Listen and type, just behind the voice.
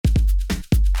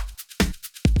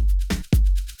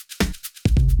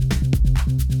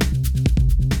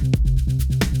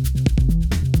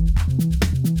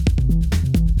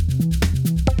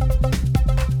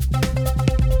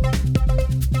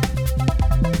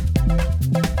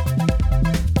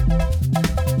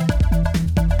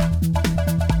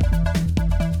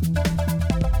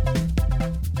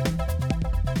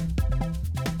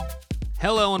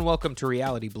Hello and welcome to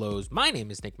Reality Blows. My name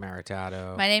is Nick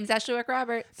Maritato. My name's Ashley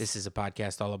Wick-Roberts. This is a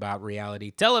podcast all about reality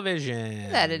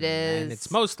television. That it is. And it's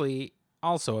mostly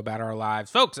also about our lives.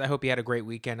 Folks, I hope you had a great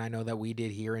weekend. I know that we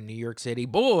did here in New York City.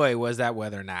 Boy, was that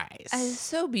weather nice. It's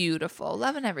so beautiful.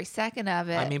 Loving every second of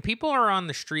it. I mean, people are on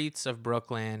the streets of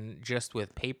Brooklyn just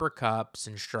with paper cups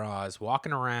and straws,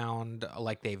 walking around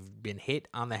like they've been hit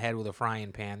on the head with a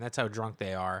frying pan. That's how drunk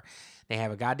they are. They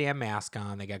have a goddamn mask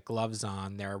on. They got gloves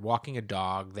on. They're walking a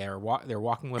dog. They're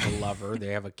walking with a lover. They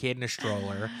have a kid in a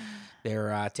stroller.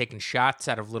 They're taking shots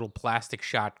out of little plastic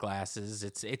shot glasses.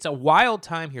 It's a wild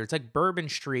time here. It's like Bourbon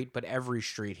Street, but every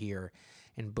street here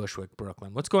in Bushwick,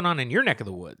 Brooklyn. What's going on in your neck of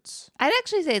the woods? I'd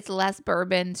actually say it's less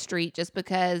Bourbon Street just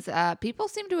because people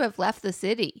seem to have left the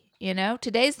city. You know,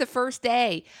 today's the first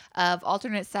day of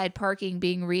alternate side parking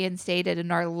being reinstated in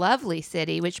our lovely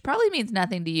city, which probably means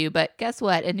nothing to you. But guess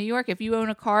what? In New York, if you own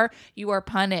a car, you are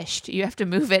punished. You have to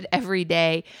move it every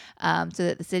day so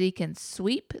that the city can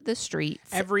sweep the streets.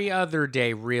 Every other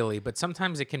day, really, but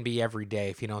sometimes it can be every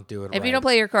day if you don't do it right. If you don't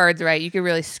play your cards right, you could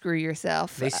really screw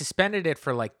yourself. They suspended it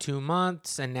for like 2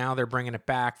 months, and now they're bringing it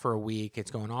back for a week. It's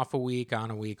going off a week,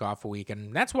 on a week, off a week.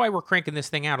 And that's why we're cranking this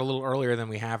thing out a little earlier than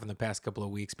we have in the past couple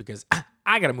of weeks, because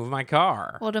I got to move my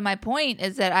car. Well, to my point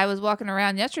is that I was walking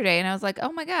around yesterday and I was like,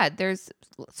 oh my God, there's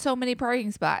so many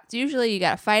parking spots. Usually you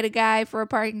got to fight a guy for a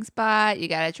parking spot. You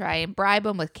got to try and bribe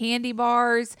him with candy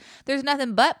bars. There's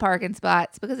nothing but parking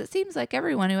spots because it seems like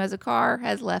everyone who has a car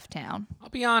has left town. I'll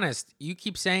be honest. You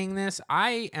keep saying this.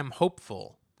 I am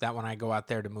hopeful that when I go out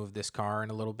there to move this car in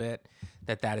a little bit,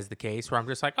 that is the case, where I'm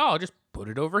just like, oh, I'll just put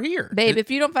it over here. Babe, if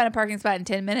you don't find a parking spot in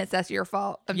 10 minutes, that's your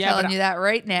fault. I'm telling you that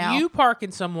right now. You park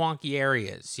in some wonky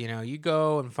areas. You know, you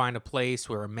go and find a place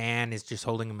where a man is just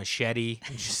holding a machete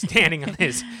and just standing on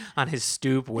his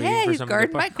stoop waiting for someone to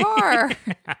guard my car.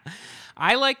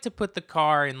 I like to put the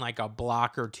car in like a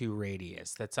block or two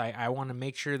radius. I want to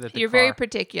make sure that You're very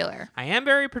particular. I am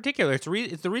very particular.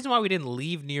 It's the reason why we didn't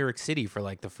leave New York City for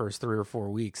like the first 3 or 4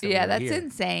 weeks. Yeah, that's here.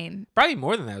 insane. Probably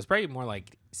more than that. It was probably more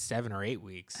like 7 or 8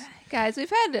 weeks. Guys,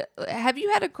 have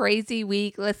you had a crazy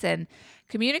week? Listen,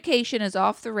 communication is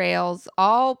off the rails.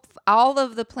 All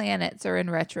of the planets are in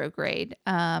retrograde.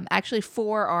 Actually,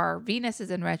 4 are. Venus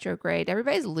is in retrograde.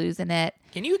 Everybody's losing it.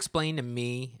 Can you explain to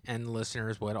me and the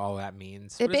listeners what all that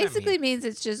means? It basically means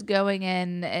it's just going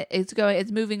in.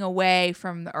 It's moving away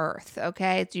from the Earth.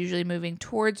 Okay, it's usually moving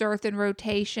towards Earth in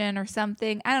rotation or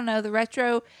something. I don't know. The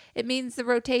retro. It means the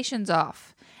rotation's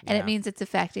off. And it means it's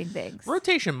affecting things.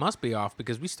 Rotation must be off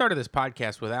because we started this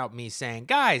podcast without me saying,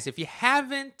 guys, if you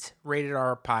haven't rated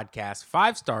our podcast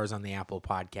 5 stars on the Apple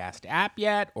Podcast app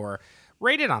yet, or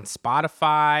rate it on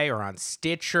Spotify or on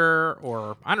Stitcher,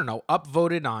 or, I don't know,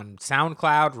 upvote it on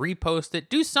SoundCloud, repost it,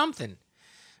 do something.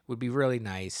 Would be really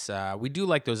nice. We do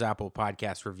like those Apple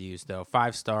Podcast reviews, though.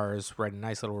 5 stars, write a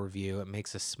nice little review. It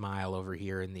makes us smile over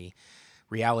here in the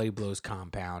Reality Blows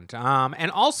compound.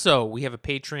 And also, we have a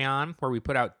Patreon where we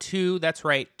put out 2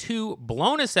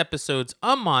 bonus episodes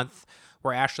a month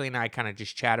where Ashley and I kind of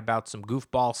just chat about some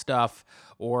goofball stuff,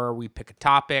 or we pick a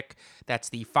topic. That's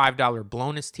the $5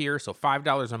 bonus tier. So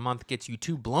 $5 a month gets you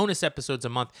 2 bonus episodes a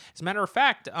month. As a matter of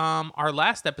fact, our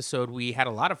last episode, we had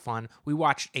a lot of fun. We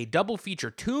watched a double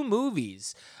feature, 2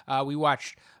 movies. We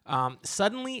watched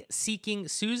Suddenly Seeking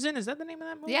Susan. Is that the name of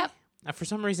that movie? Yep. For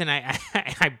some reason, I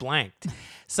blanked.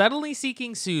 Suddenly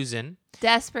Seeking Susan.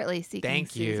 Desperately Seeking Thank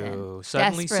Susan. you.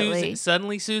 Desperately.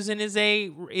 Susan is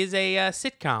a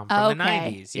sitcom from the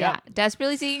 90s. Yep. Yeah.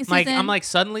 Desperately Seeking Susan. I'm like,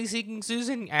 Suddenly Seeking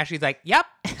Susan? Ashley's like, yep.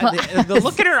 The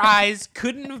look in her eyes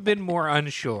couldn't have been more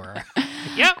unsure.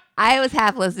 Yep. I was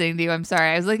half listening to you. I'm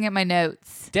sorry. I was looking at my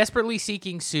notes. Desperately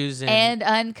Seeking Susan. And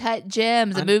Uncut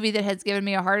Gems, a movie that has given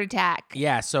me a heart attack.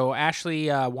 Yeah, so Ashley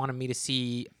wanted me to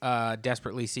see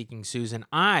Desperately Seeking Susan.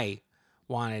 I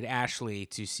wanted Ashley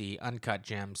to see Uncut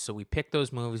Gems. So we picked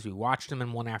those movies. We watched them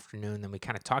in one afternoon. Then we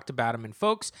kind of talked about them. And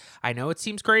folks, I know it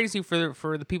seems crazy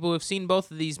for the people who have seen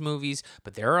both of these movies,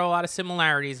 but there are a lot of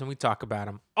similarities, and we talk about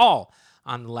them all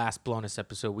on the last bonus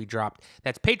episode we dropped.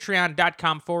 That's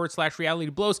patreon.com/Reality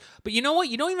Blows. But you know what?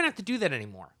 You don't even have to do that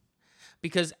anymore.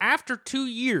 Because after 2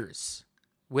 years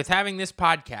with having this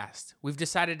podcast, we've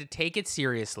decided to take it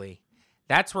seriously.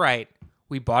 That's right.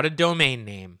 We bought a domain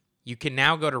name. You can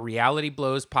now go to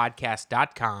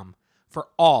realityblowspodcast.com for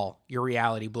all your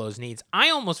Reality Blows needs. I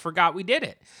almost forgot we did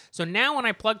it. So now when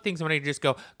I plug things, I'm going to just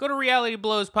go to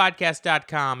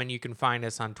realityblowspodcast.com, and you can find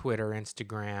us on Twitter,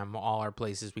 Instagram, all our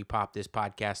places we pop this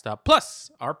podcast up, plus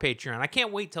our Patreon. I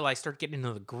can't wait till I start getting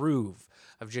into the groove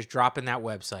of just dropping that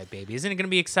website, baby. Isn't it going to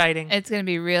be exciting? It's going to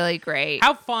be really great.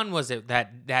 How fun was it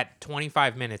that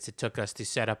 25 minutes it took us to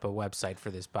set up a website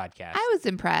for this podcast? I was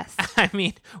impressed. I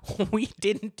mean, we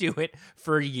didn't do it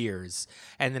for years,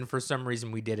 and then for some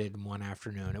reason we did it in one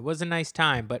afternoon. It was a nice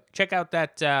time, but check out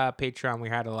that Patreon. We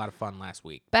had a lot of fun last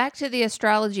week. Back to the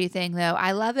astrology thing, though.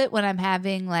 I love it when I'm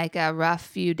having like a rough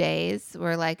few days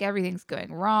where like everything's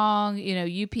going wrong. You know,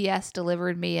 UPS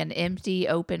delivered me an empty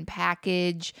open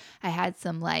package. I had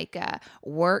some like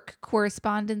work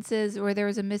correspondences where there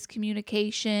was a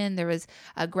miscommunication. There was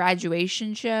a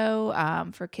graduation show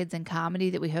for kids in comedy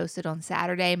that we hosted on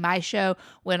Saturday. My show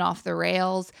went off the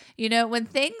rails. You know, when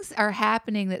things are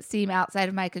happening that seem outside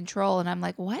of my control and I'm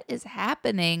like, what is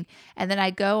happening? And then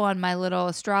I go on my little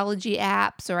astrology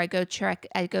apps, or I go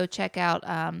check out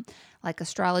like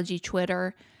astrology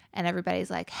Twitter, and everybody's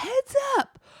like, heads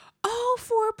up.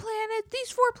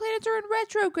 These 4 planets are in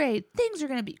retrograde. Things are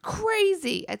going to be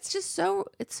crazy. It's so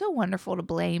wonderful to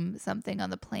blame something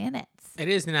on the planets. It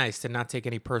is nice to not take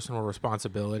any personal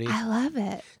responsibility. I love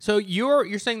it. So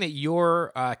you're saying that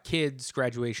your kids'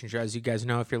 graduation show, as you guys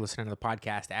know, if you're listening to the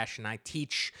podcast, Ash and I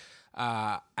teach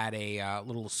at a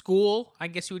little school, I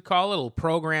guess you would call it, a little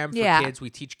program for kids. We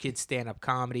teach kids stand-up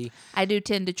comedy. I do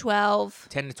 10 to 12.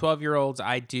 10 to 12-year-olds.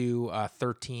 I do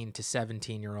 13 to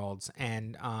 17-year-olds.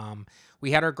 And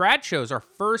we had our grad shows, our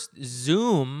first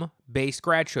Zoom-based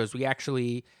grad shows. We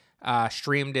actually live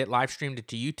streamed it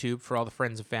to YouTube for all the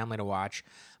friends and family to watch.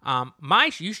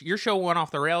 Your show went off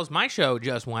the rails. My show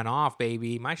just went off,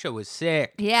 baby. My show was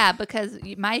sick. Yeah, because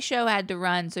my show had to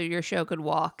run so your show could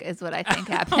walk, is what I think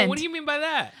happened. What do you mean by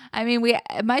that? I mean,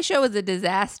 my show was a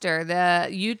disaster. The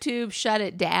YouTube shut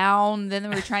it down. Then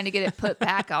we were trying to get it put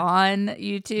back on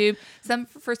YouTube.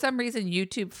 For some reason,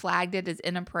 YouTube flagged it as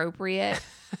inappropriate.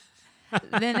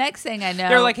 The next thing I know,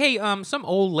 they're like, "Hey, some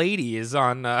old lady is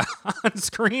on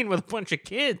screen with a bunch of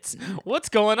kids. What's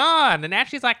going on?" And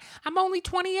Ashley's like, "I'm only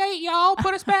 28, y'all.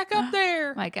 Put us back up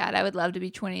there." My God, I would love to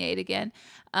be 28 again.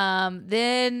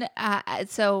 YouTube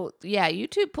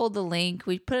pulled the link.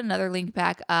 We put another link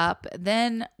back up.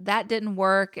 Then that didn't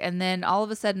work. And then all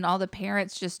of a sudden, all the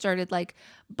parents just started like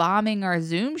bombing our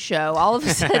Zoom show. All of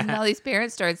a sudden, all these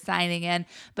parents started signing in,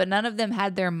 but none of them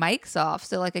had their mics off.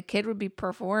 So like a kid would be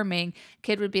performing,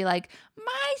 kid would be like,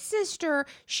 "My sister,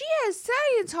 she has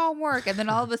science homework." And then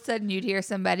all of a sudden you'd hear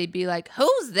somebody be like,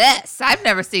 "Who's this? I've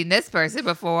never seen this person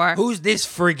before. Who's this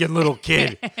friggin' little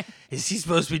kid? Is he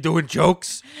supposed to be doing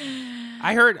jokes?"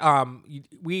 I heard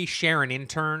we share an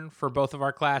intern for both of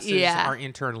our classes. Yeah. Our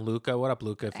intern, Luca. What up,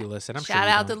 Luca, if you listen? Shout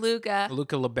out to Luca.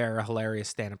 Luca Libera, hilarious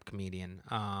stand-up comedian.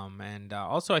 And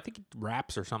also, I think he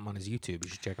raps or something on his YouTube. You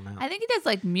should check him out. I think he does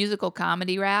like musical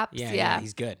comedy raps. Yeah,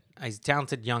 he's good. He's a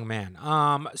talented young man.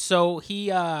 So he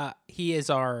is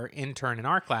our intern in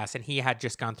our class, and he had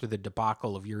just gone through the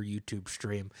debacle of your YouTube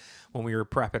stream when we were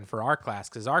prepping for our class,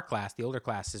 because our class, the older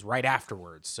class, is right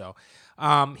afterwards. So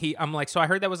I'm like, so I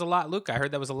heard that was a lot, Luke. I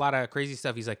heard that was a lot of crazy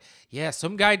stuff. He's like, yeah,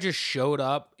 some guy just showed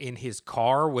up in his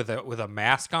car with a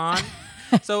mask on.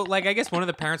 So like, I guess one of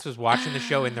the parents was watching the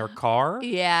show in their car.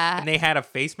 Yeah. And they had a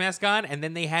face mask on, and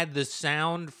then they had the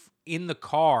sound in the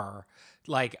car.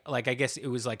 Like I guess it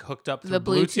was like hooked up through the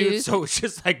Bluetooth, so it's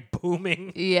just like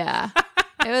booming. Yeah.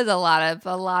 It was a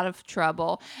lot of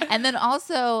trouble. And then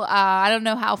also, I don't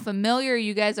know how familiar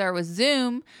you guys are with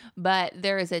Zoom, but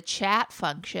there is a chat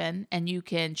function, and you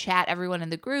can chat everyone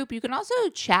in the group. You can also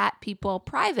chat people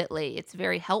privately. It's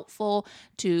very helpful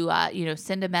to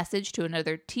send a message to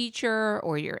another teacher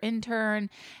or your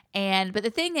intern. But the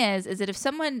thing is that if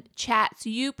someone chats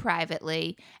you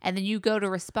privately and then you go to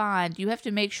respond, you have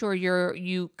to make sure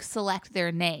you select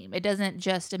their name. It doesn't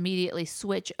just immediately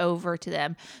switch over to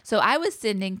them. So I was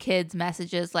sending kids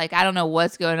messages like, "I don't know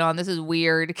what's going on. This is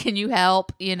weird. Can you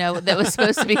help?" That was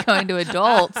supposed to be going to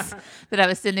adults, that I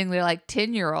was sending to like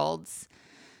 10-year-olds.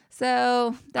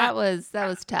 So that was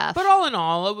tough. But all in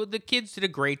all, the kids did a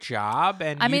great job,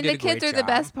 and I mean, the kids are the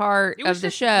best part of the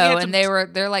show, and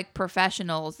they're like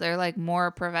professionals. They're like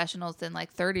more professionals than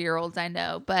like 30-year-olds I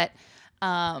know. But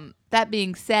that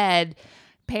being said,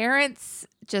 parents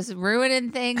just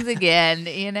ruining things again,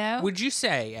 you know? Would you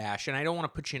say, Ash, and I don't want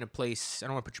to put you in a place, I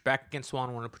don't want to put you back against the wall, I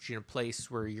don't want to put you in a place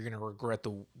where you're going to regret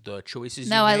the choices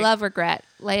No, you I make. love regret.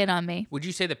 Lay it on me. Would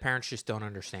you say that parents just don't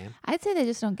understand? I'd say they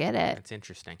just don't get it. That's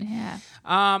interesting. Yeah.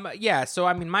 Yeah, so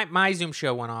I mean my Zoom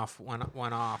show went off. I know,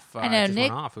 It just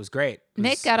Nick- went off. It was great.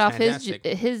 Nick got off fantastic.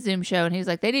 his Zoom show, and he was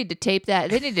like, they need to tape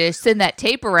that. They need to send that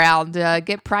tape around,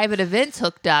 get private events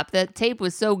hooked up. That tape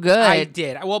was so good. I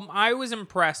did. Well, I was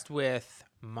impressed with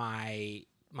my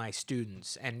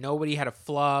students, and nobody had a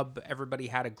flub. Everybody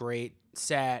had a great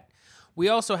set. We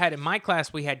also had, in my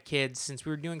class, we had kids, since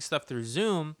we were doing stuff through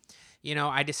Zoom, you know,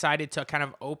 I decided to kind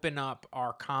of open up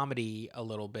our comedy a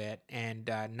little bit and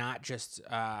not just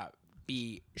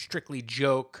be strictly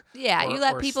joke. Yeah, you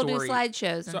let or people story. do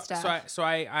slideshows and stuff. So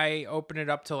I open it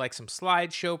up to like some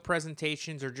slideshow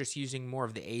presentations, or just using more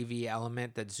of the AV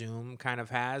element that Zoom kind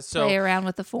of has. So Play around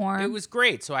with the form. it was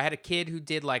great. So I had a kid who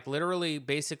did like literally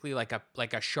basically like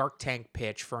a Shark Tank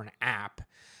pitch for an app.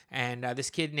 And this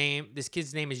kid's name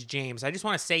is James. I just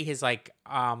want to say his like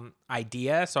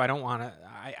idea, so I don't want to.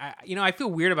 I feel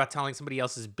weird about telling somebody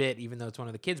else's bit, even though it's one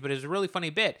of the kids. But it was a really funny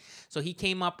bit. So he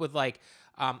came up with like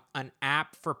an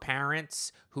app for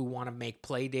parents who want to make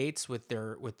play dates with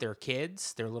their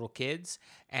kids, their little kids,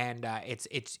 and it's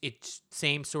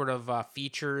same sort of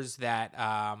features that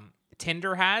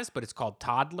Tinder has, but it's called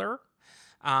Toddler.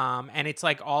 And it's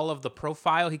like all of the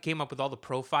profile. He came up with all the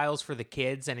profiles for the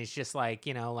kids, and it's just like,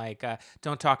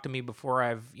 don't talk to me before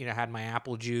I've, had my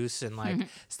apple juice and like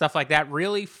stuff like that.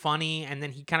 Really funny. And then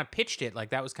he kind of pitched it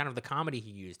like that was kind of the comedy he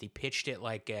used. He pitched it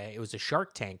like it was a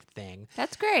Shark Tank thing.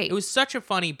 That's great. It was such a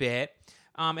funny bit.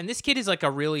 And this kid is like a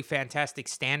really fantastic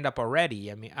stand-up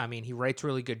already. I mean, he writes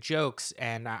really good jokes,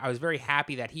 and I was very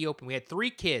happy that he opened. We had 3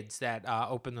 kids that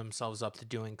opened themselves up to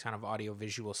doing kind of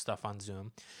audio-visual stuff on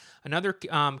Zoom. Another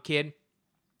kid,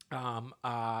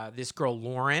 this girl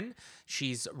Lauren,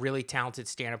 she's a really talented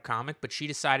stand-up comic, but she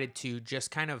decided to just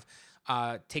kind of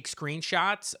take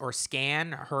screenshots or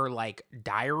scan her like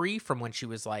diary from when she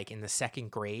was like in the 2nd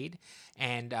grade,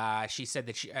 and she said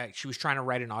that she was trying to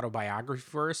write an autobiography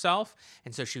for herself,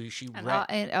 and so she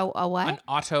read a what? an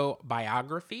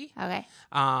autobiography. Okay.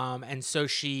 And so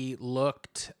she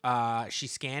looked, she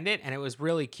scanned it, and it was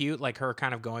really cute, like her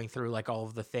kind of going through like all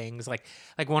of the things, like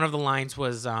one of the lines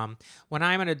was, when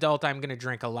I'm an adult, I'm going to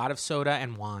drink a lot of soda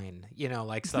and wine,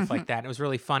 like stuff like that. And it was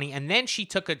really funny. And then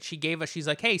she's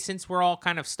like, hey, since we're all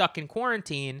kind of stuck in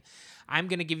quarantine, I'm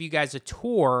going to give you guys a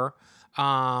tour.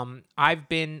 I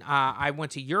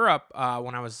went to Europe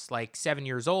when I was like 7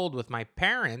 years old with my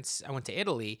parents. I went to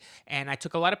Italy, and I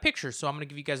took a lot of pictures. So I'm going to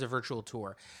give you guys a virtual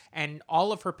tour. And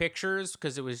all of her pictures,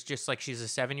 because it was just like she's a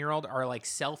 7-year-old, are like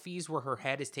selfies where her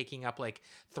head is taking up like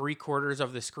 3/4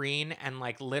 of the screen, and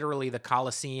like literally the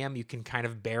Colosseum, you can kind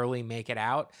of barely make it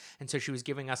out. And so she was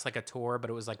giving us like a tour, but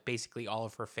it was like basically all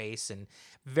of her face, and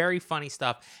very funny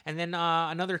stuff. And then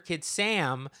another kid,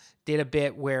 Sam, did a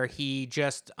bit where he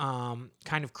just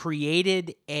kind of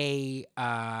created a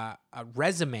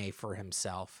resume for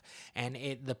himself, and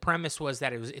the premise was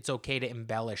that it's okay to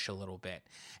embellish a little bit.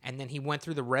 And then he went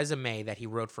through the resume that he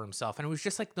wrote for himself, and it was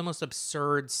just like the most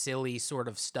absurd, silly sort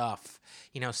of stuff,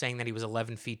 saying that he was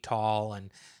 11 feet tall and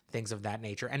things of that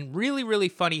nature, and really, really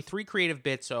funny. 3 creative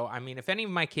bits. So, I mean, if any of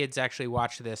my kids actually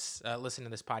watch this, listen to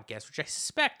this podcast, which I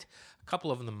suspect a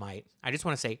couple of them might, I just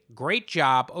want to say, great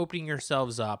job opening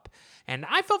yourselves up. And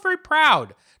I felt very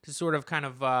proud to sort of kind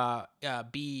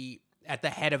of be at the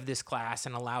head of this class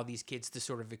and allow these kids to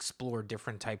sort of explore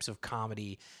different types of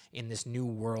comedy in this new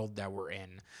world that we're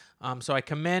in. So I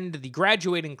commend the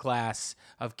graduating class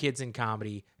of Kids in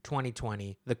Comedy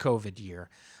 2020, the COVID year.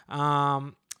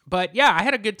 But yeah, I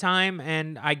had a good time,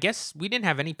 and I guess we didn't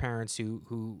have any parents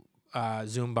who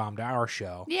Zoom bombed our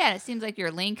show. Yeah, it seems like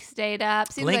your link stayed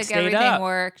up. Seems Link like stayed everything up.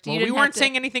 worked. Well, we weren't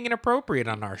saying anything inappropriate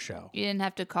on our show. You didn't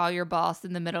have to call your boss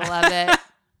in the middle of it.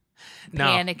 No.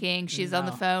 Panicking. She's on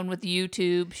the phone with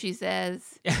YouTube, she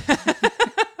says. So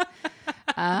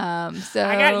I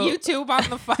got YouTube on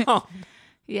the phone.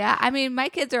 Yeah, I mean, my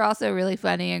kids are also really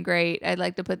funny and great. I'd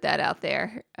like to put that out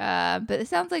there. But it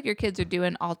sounds like your kids are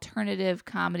doing alternative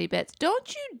comedy bits.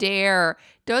 Don't you dare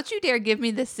give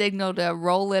me the signal to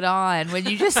roll it on when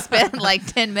you just spent like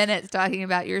 10 minutes talking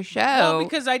about your show. Well,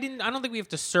 because I don't think we have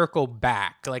to circle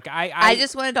back. Like I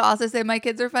just wanted to also say my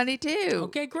kids are funny too.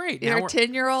 Okay, great. They're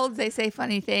 10-year-olds. They say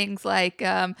funny things like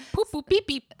poop poop beep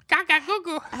beep gaga goo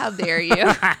goo. How dare you?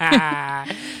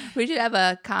 We should have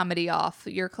a comedy off,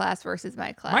 your class versus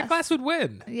my class. My class would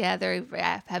win. Yeah, they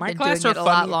have My been class doing it are a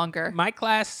lot funny. longer. My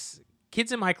class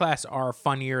kids in my class are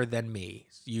funnier than me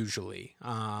usually.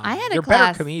 I had a They're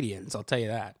class- better comedians, I'll tell you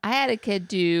that. I had a kid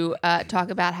do talk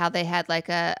about how they had like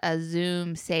a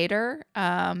Zoom Seder,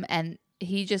 and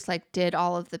he just like did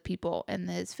all of the people in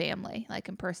his family, like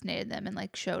impersonated them and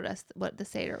like showed us what the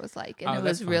Seder was like. And Oh, it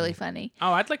was that's really funny.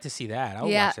 Oh, I'd like to see that. I'll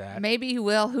Yeah, watch that. maybe he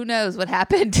will. Who knows what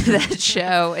happened to that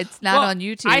show? It's not Well, on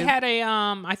YouTube. I had a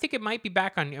I think it might be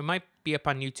it might be up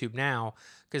on YouTube now,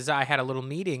 because I had a little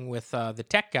meeting with the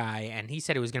tech guy, and he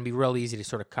said it was going to be real easy to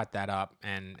sort of cut that up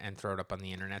and throw it up on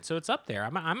the internet. So it's up there.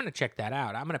 I'm going to check that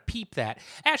out. I'm going to peep that.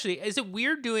 Actually, is it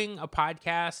weird doing a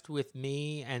podcast with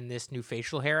me and this new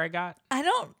facial hair I got?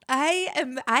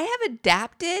 I have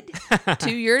adapted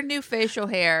to your new facial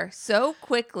hair so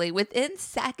quickly. Within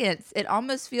seconds, it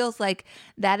almost feels like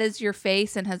that is your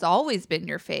face and has always been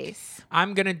your face.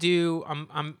 I'm going to do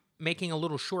I'm making a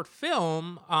little short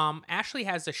film. Ashley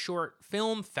has a short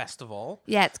film festival.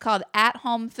 Yeah, it's called At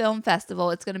Home Film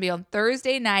Festival. It's going to be on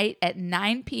Thursday night at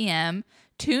 9 p.m.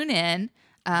 Tune in.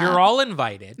 You're all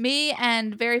invited. Me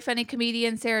and very funny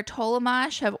comedian Sarah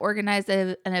Tolamash have organized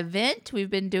an event. We've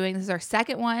been doing, this is our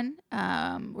second one.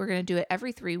 We're going to do it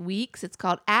every 3 weeks. It's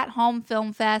called At Home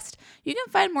Film Fest. You can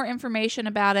find more information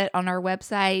about it on our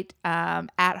website,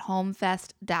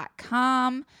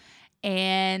 athomefest.com.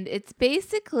 And it's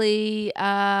basically,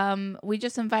 we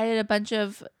just invited a bunch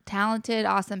of talented,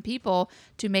 awesome people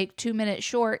to make 2-minute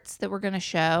shorts that we're going to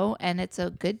show. And it's a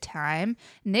good time.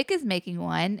 Nick is making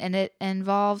one, and it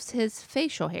involves his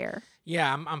facial hair.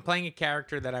 Yeah, I'm playing a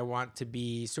character that I want to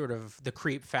be sort of the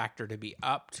creep factor to be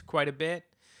upped quite a bit.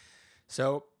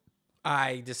 So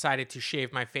I decided to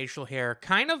shave my facial hair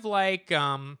kind of like...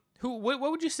 What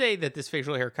would you say that this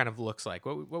facial hair kind of looks like?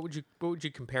 What would you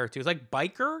compare it to? It's like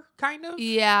biker kind of.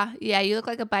 Yeah, you look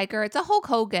like a biker. It's a Hulk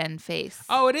Hogan face.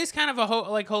 Oh, it is kind of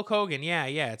like Hulk Hogan. Yeah.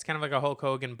 It's kind of like a Hulk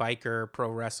Hogan biker pro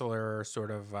wrestler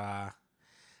sort of,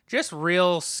 just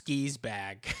real skis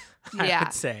bag. I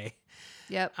would say.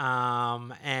 Yep.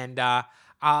 And to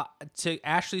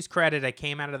Ashley's credit, I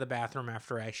came out of the bathroom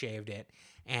after I shaved it,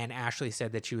 and Ashley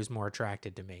said that she was more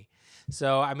attracted to me.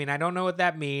 So, I mean, I don't know what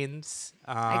that means.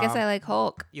 I guess I like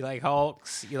Hulk. You like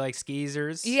Hulks? You like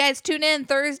skeezers? You guys tune in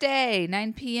Thursday,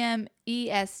 9 p.m.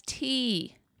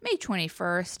 EST, May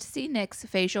 21st. See Nick's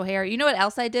facial hair. You know what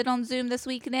else I did on Zoom this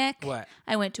week, Nick? What?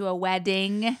 I went to a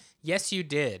wedding. Yes, you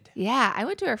did. Yeah, I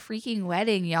went to a freaking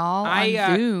wedding, y'all, on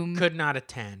I Zoom. could not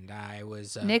attend. I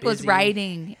was Nick busy. was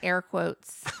writing, air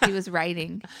quotes. He was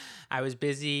writing. I was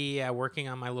busy working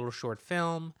on my little short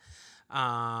film.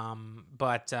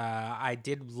 But I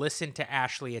did listen to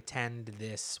Ashley attend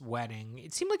this wedding.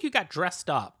 It seemed like you got dressed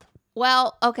up.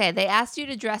 Well, okay, they asked you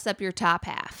to dress up your top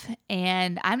half,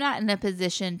 and I'm not in a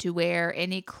position to wear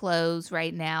any clothes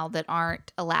right now that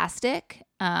aren't elastic.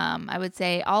 I would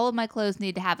say all of my clothes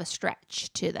need to have a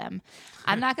stretch to them.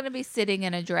 I'm not going to be sitting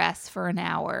in a dress for an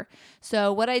hour.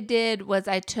 So what I did was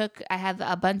I have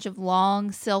a bunch of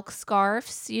long silk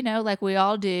scarves, like we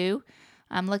all do.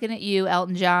 I'm looking at you,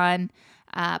 Elton John.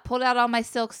 Pulled out all my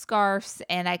silk scarves,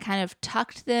 and I kind of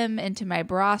tucked them into my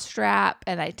bra strap,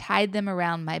 and I tied them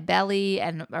around my belly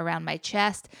and around my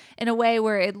chest in a way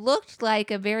where it looked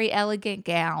like a very elegant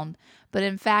gown. But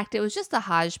in fact, it was just a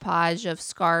hodgepodge of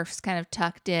scarves kind of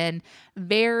tucked in.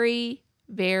 Very,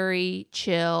 very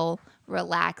chill,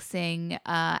 relaxing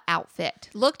outfit.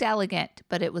 Looked elegant,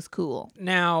 but it was cool.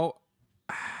 Now,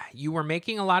 you were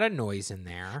making a lot of noise in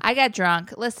there. I got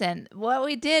drunk. Listen, what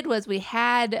we did was we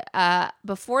had,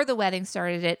 before the wedding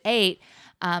started at 8,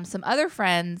 some other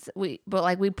friends, we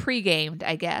pre-gamed,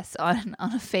 I guess, on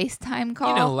a FaceTime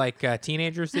call. Like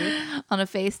teenagers do. On a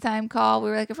FaceTime call. We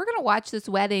were like, if we're going to watch this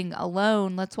wedding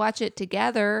alone, let's watch it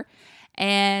together.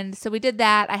 And so we did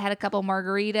that. I had a couple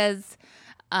margaritas.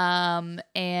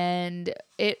 And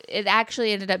it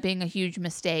actually ended up being a huge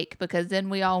mistake, because then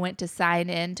we all went to sign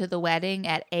in to the wedding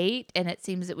at 8, and it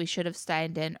seems that we should have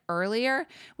signed in earlier.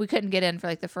 We couldn't get in for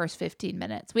like the first 15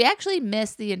 minutes. We actually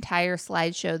missed the entire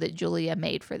slideshow that Julia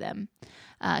made for them,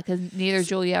 because neither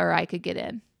Julia or I could get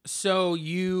in. So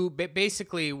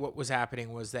basically what was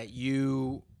happening was that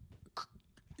you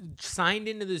signed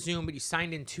into the Zoom, but you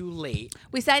signed in too late.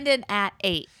 We signed in at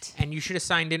 8. And you should have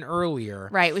signed in earlier.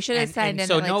 Right. We should have signed in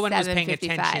so at like no one was paying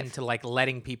 7:55. attention to like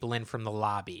letting people in from the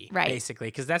lobby. Right. Basically.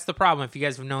 Because that's the problem. If you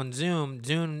guys have known Zoom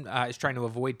is trying to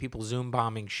avoid people Zoom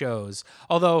bombing shows.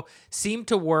 Although seemed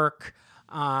to work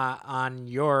on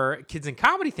your kids in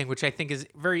comedy thing, which I think is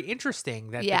very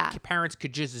interesting that Yeah. the parents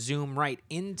could just zoom right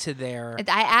into their. And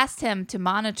I asked him to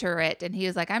monitor it, and he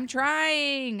was like, I'm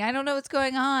trying. I don't know what's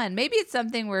going on. Maybe it's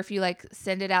something where if you like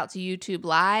send it out to YouTube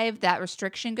Live, that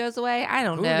restriction goes away. I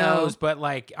don't Who know. knows? But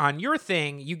like on your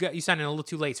thing, you signed in a little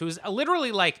too late. So it was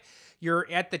literally like you're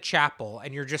at the chapel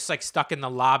and you're just like stuck in the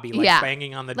lobby, like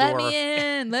banging on the Let door.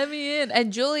 Let me in.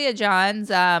 And Julia Johns,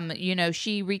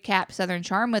 she recapped Southern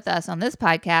Charm with us on this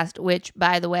podcast, which,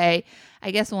 by the way, I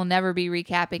guess we'll never be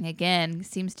recapping again.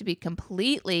 Seems to be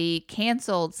completely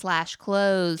canceled /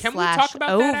 closed / Can we talk about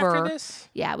over. that after this?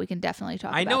 Yeah, we can definitely talk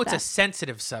about I know it's that. a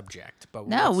sensitive subject, but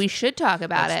No, we should talk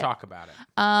about let's it. talk about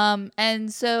it.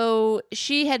 And so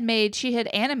she had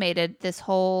animated this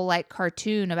whole like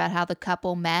cartoon about how the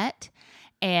couple met,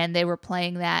 and they were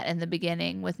playing that in the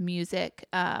beginning with music.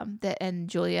 And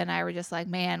Julia and I were just like,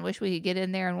 man, wish we could get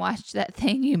in there and watch that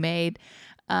thing you made.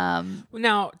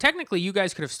 Now, technically, you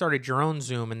guys could have started your own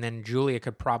Zoom, and then Julia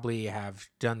could probably have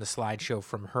done the slideshow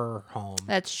from her home.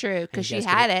 That's true, because you she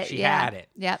guys had could- it. she yeah. had it.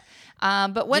 Yep.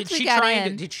 But once we got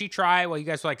in, did she try while you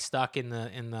guys were like stuck in the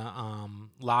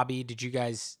lobby? Did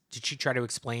she try to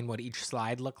explain what each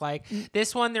slide looked like?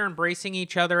 This one, they're embracing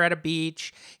each other at a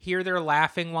beach. Here, they're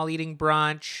laughing while eating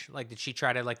brunch. Like, did she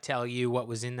try to like tell you what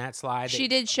was in that slide? she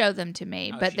did show them to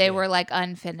me, but she they did. were like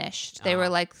unfinished. They were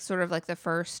like sort of like the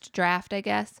first draft, I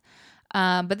guess.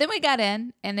 But then we got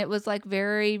in, and it was like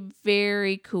very,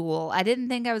 very cool. I didn't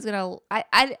think I was gonna.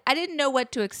 I didn't know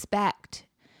what to expect,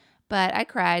 but I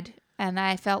cried and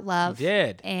I felt love. You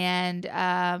did. And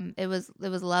it was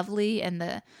lovely, and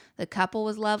the couple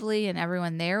was lovely, and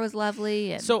everyone there was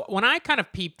lovely. And So when I kind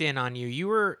of peeped in on you, you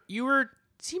were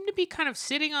seemed to be kind of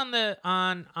sitting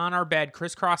on our bed,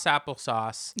 crisscross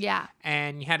applesauce. yeah,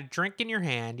 And you had a drink in your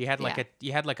hand. You had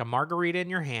like a margarita in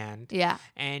your hand. yeah.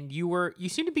 And you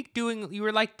seemed to be you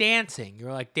were like dancing. You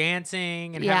were like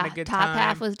dancing and Yeah, having a good top time.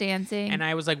 half was dancing. And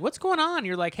I was like, "What's going on?"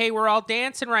 You're like, "Hey, we're all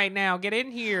dancing right now. Get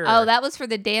in here." Oh, that was for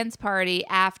the dance party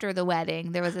after the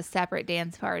wedding. There was a separate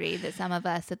dance party that some of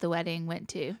us at the wedding went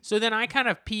to. So then I kind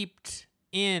of peeped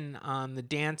in on the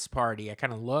dance party. I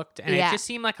kind of looked, and Yeah. it just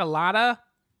seemed like a lot of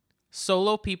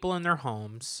solo people in their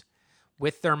homes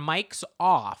with their mics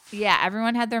off, Yeah,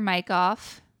 everyone had their mic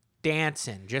off.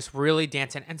 dancing, just really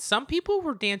dancing. And some people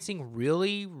were dancing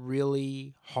really,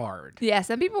 really hard. Yeah,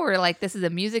 some people were like, this is a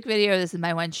music video. This is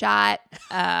my one shot.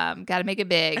 Got to make it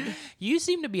big. You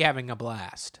seem to be having a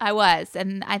blast. I was.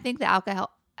 And I think the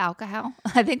alcohol.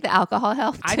 I think the alcohol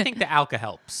helped. I think the alka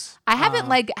helps. I haven't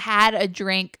like had a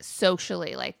drink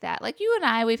socially like that. Like you and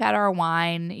I, we've had our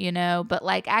wine, but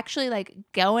like actually like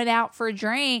going out for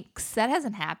drinks, that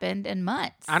hasn't happened in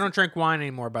months. I don't drink wine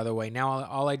anymore, by the way. Now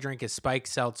all I drink is spiked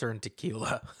seltzer and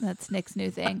tequila. That's Nick's new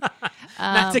thing.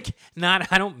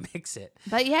 I don't mix it.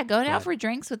 But yeah, going out for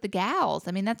drinks with the gals.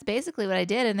 I mean, that's basically what I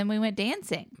did. And then we went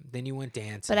dancing. Then you went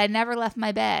dancing. But I never left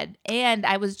my bed. And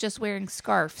I was just wearing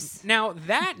scarves. Now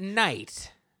that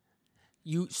night,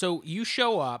 you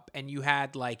show up and you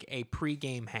had like a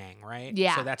pregame hang, right?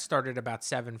 Yeah. So that started about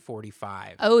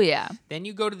 7:45. Oh, yeah. Then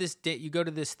you go to this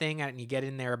thing and you get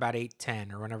in there about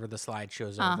 8:10 or whenever the slide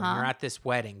shows over. And you're at this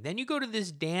wedding. Then you go to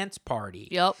this dance party.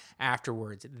 Yep.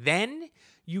 Afterwards. Then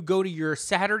you go to your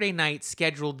Saturday night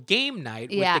scheduled game night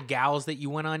with the gals that you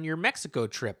went on your Mexico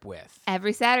trip with.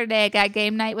 Every Saturday, I got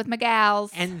game night with my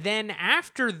gals. And then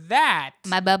after that,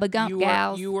 my Bubba Gump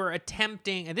gals. You were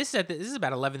attempting, and this is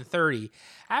about 11:30.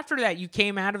 After that, you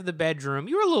came out of the bedroom.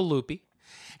 You were a little loopy.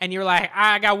 And you're like,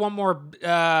 I got one more.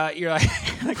 You're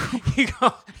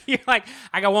like,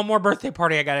 I got one more birthday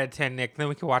party I got to attend, Nick. Then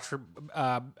we can watch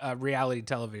reality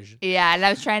television. Yeah, and I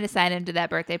was trying to sign him to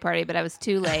that birthday party, but I was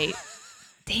too late.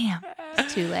 Damn,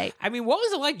 it's too late. I mean, what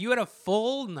was it like? You had a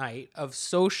full night of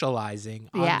socializing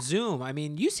on Zoom. I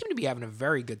mean, you seem to be having a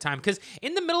very good time because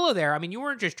in the middle of there, I mean, you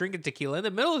weren't just drinking tequila. In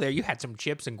the middle of there, you had some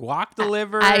chips and guac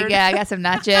delivered. I got some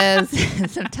nachos,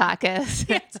 some tacos.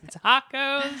 You had some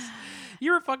tacos.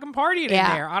 You were fucking partying in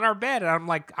there on our bed, and I'm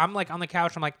like on the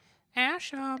couch. I'm like,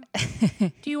 Ash,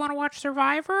 do you want to watch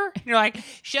Survivor? And you're like,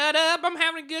 shut up, I'm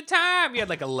having a good time. You had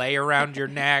like a lei around your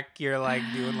neck. You're like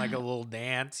doing like a little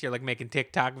dance. You're like making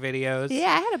TikTok videos.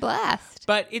 Yeah, I had a blast.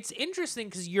 But it's interesting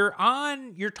because you're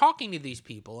talking to these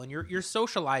people and you're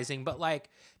socializing, but like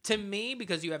to me,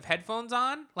 because you have headphones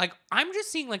on, like I'm just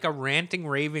seeing like a ranting,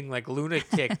 raving, like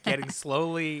lunatic getting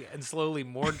slowly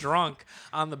more drunk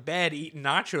on the bed, eating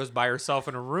nachos by herself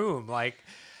in a room. Like,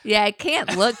 Yeah, it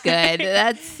can't look good.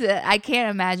 That's I can't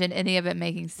imagine any of it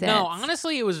making sense. No,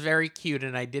 honestly, it was very cute,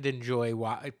 and I did enjoy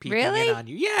peeking in Really? on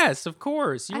you. Yes, of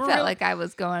course. I felt like I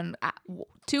was going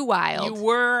too wild. You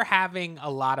were having a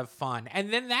lot of fun.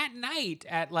 And then that night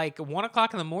at like 1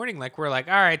 o'clock in the morning, like we're like,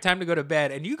 all right, time to go to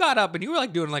bed. And you got up and you were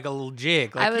like doing like a little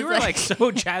jig. Like you were like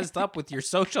so jazzed up with your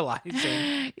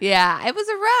socializing. Yeah, it was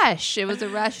a rush. It was a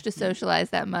rush to socialize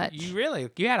that much.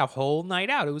 You had a whole night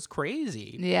out. It was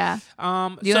crazy. Yeah.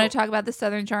 Do you want to talk about the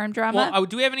Southern Charm drama? Well,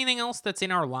 do we have anything else that's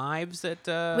in our lives that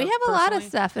we have a lot of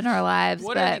stuff in our lives.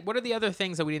 What are the other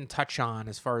things that we didn't touch on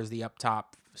as far as the up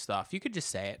top stuff? You could just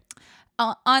say it.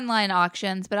 Online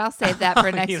auctions, but I'll save that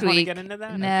for next you week. Want to get into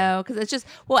that? No, because it's just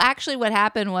actually, what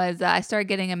happened was I started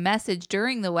getting a message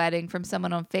during the wedding from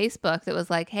someone on Facebook that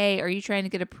was like, "Hey, are you trying to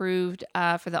get approved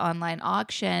for the online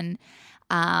auction?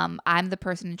 I'm the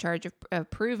person in charge of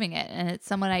approving it," and it's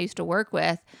someone I used to work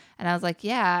with. And I was like,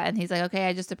 "Yeah," and he's like, "Okay,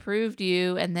 I just approved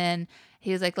you," and then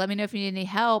he was like, "Let me know if you need any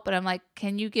help." And I'm like,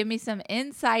 "Can you give me some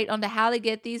insight onto how to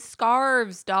get these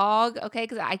scarves, dog?" Okay,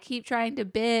 because I keep trying to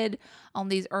bid on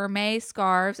these Hermes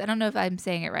scarves. I don't know if I'm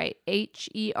saying it right. Hermes.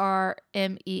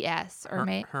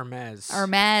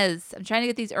 Hermes. I'm trying to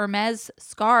get these Hermes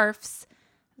scarves,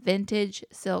 vintage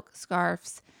silk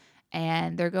scarves.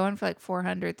 And they're going for like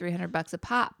 $400, $300 a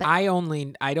pop. But I don't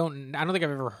think I've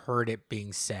ever heard it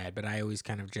being said, but I always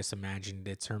kind of just imagined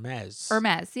it's Hermes.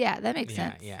 Hermes, yeah, that makes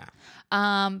sense. Yeah.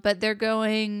 But they're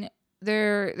going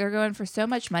for so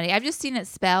much money. I've just seen it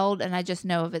spelled, and I just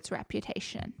know of its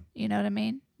reputation. You know what I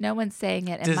mean? No one's saying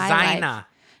it in my life.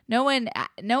 No one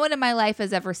in my life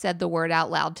has ever said the word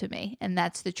out loud to me, and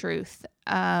that's the truth.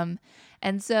 And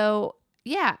so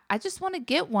yeah, I just want to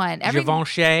get one.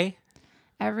 Givenchy.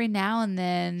 Every now and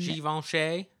then,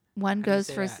 Givenchy. One goes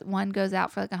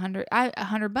out for like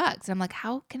 $100. I'm like,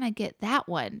 how can I get that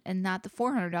one and not the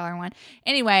 $400 one?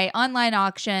 Anyway, online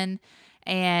auction,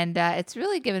 and it's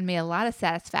really given me a lot of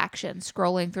satisfaction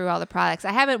scrolling through all the products.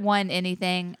 I haven't won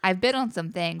anything. I've bid on some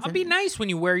things. It'll be nice when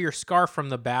you wear your scarf from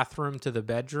the bathroom to the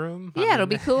bedroom. Yeah, it'll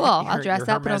be cool. I'll dress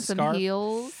up, put on some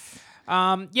heels.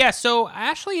 So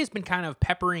Ashley has been kind of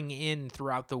peppering in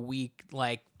throughout the week,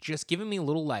 like just giving me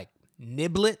little like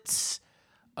niblets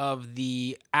of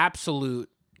the absolute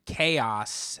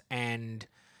chaos and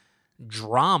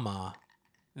drama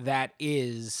that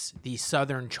is the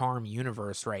Southern Charm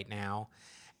universe right now.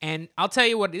 And I'll tell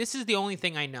you what, this is the only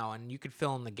thing I know, and you could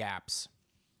fill in the gaps.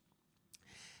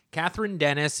 Catherine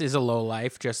Dennis is a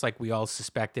lowlife, just like we all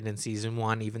suspected in season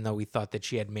 1, even though we thought that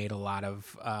she had made a lot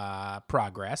of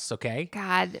progress, okay?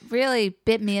 God, really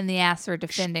bit me in the ass for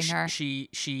defending her.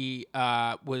 She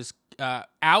was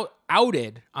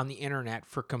outed on the internet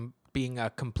for being a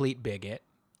complete bigot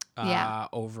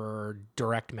over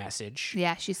direct message.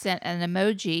 Yeah, she sent an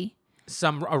emoji.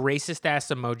 A racist-ass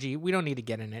emoji. We don't need to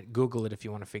get in it. Google it if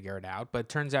you want to figure it out. But it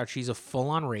turns out she's a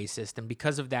full-on racist, and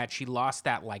because of that, she lost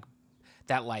that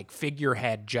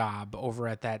figurehead job over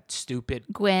at that stupid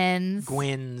Gwen's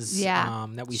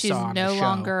that we She's saw on the show. She's no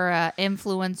longer an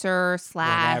influencer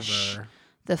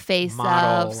 / the face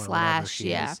model of /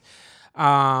 yeah.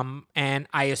 And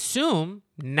I assume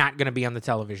not going to be on the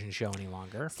television show any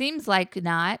longer. Seems like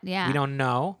not, yeah. We don't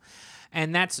know.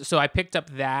 And so I picked up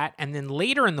that. And then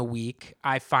later in the week,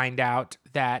 I find out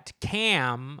that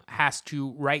Cam has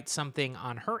to write something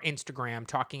on her Instagram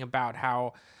talking about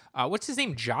how, what's his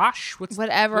name? Josh?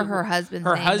 Her husband's name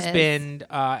husband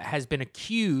has been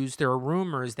accused. There are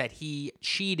rumors that he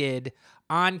cheated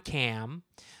on Cam.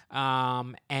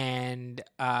 And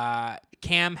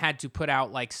Cam had to put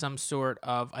out like some sort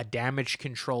of a damage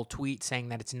control tweet saying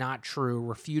that it's not true,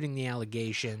 refuting the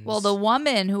allegations. Well, the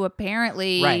woman who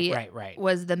apparently right.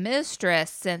 was the mistress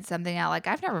sent something out like,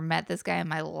 I've never met this guy in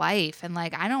my life, and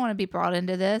like I don't want to be brought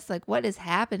into this. Like, what is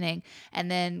happening? And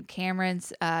then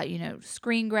Cameron's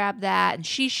screen grabbed that, and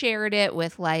she shared it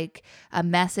with like a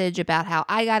message about how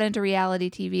I got into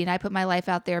reality TV and I put my life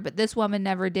out there, but this woman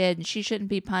never did, and she shouldn't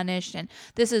be punished, and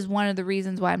this is one of the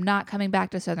reasons why I'm not coming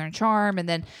back to Southern Charm. And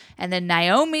then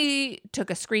Naomi took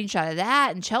a screenshot of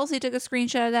that, and Chelsea took a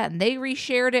screenshot of that, and they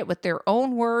reshared it with their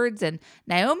own words. And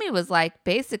Naomi was like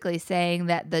basically saying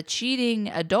that the cheating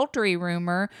adultery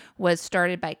rumor was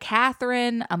started by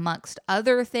Catherine amongst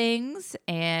other things.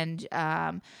 And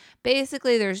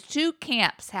basically there's two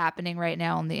camps happening right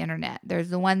now on the internet.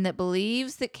 There's the one that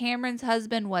believes that Cameron's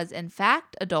husband was in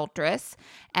fact adulterous,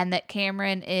 and that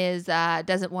Cameron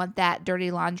doesn't want that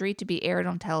dirty laundry to be aired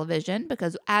on television,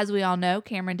 because as we all know,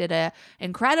 Cameron did an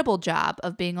incredible job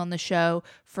of being on the show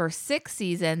for 6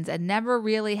 seasons and never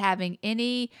really having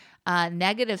any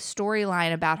negative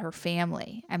storyline about her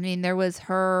family. I mean, there was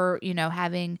her,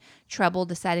 having trouble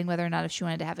deciding whether or not if she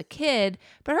wanted to have a kid,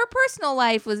 but her personal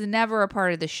life was never a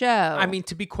part of the show. I mean,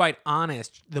 to be quite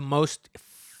honest, the most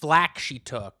flack she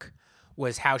took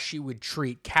was how she would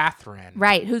treat Catherine.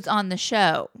 Right, who's on the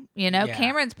show. Yeah.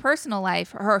 Cameron's personal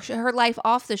life, her life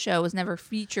off the show was never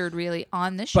featured really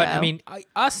on the show. But, I mean,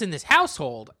 us in this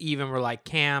household even were like,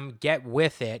 Cam, get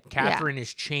with it. Catherine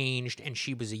has changed, and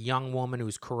she was a young woman who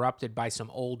was corrupted by some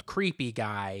old creepy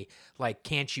guy. Like,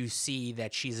 can't you see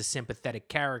that she's a sympathetic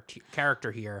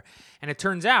character here? And it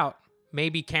turns out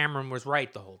maybe Cameron was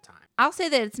right the whole time. I'll say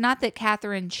that it's not that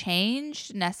Catherine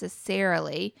changed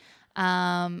necessarily.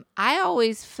 I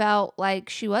always felt like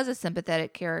she was a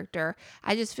sympathetic character.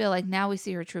 I just feel like now we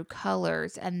see her true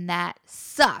colors, and that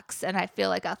sucks. And I feel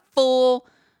like a fool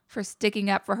for sticking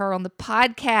up for her on the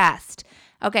podcast.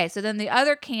 Okay, so then the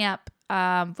other camp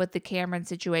with the Cameron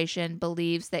situation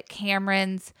believes that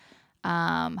Cameron's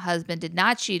husband did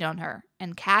not cheat on her,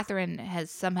 and Catherine has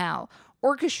somehow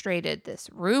orchestrated this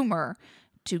rumor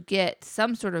to get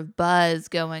some sort of buzz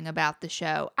going about the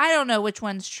show. I don't know which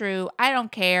one's true. I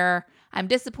don't care. I'm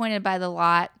disappointed by the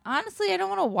lot. Honestly, I don't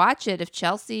want to watch it if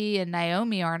Chelsea and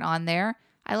Naomi aren't on there.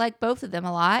 I like both of them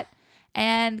a lot.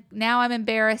 And now I'm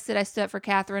embarrassed that I stood up for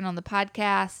Catherine on the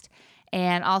podcast.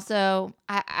 And also,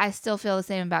 I still feel the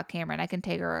same about Cameron. I can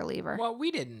take her or leave her. Well, we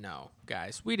didn't know,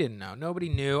 guys. We didn't know. Nobody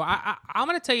knew. I'm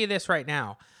going to tell you this right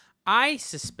now. I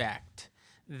suspect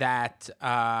that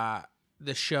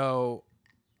the show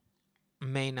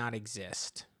may not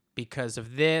exist because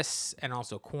of this and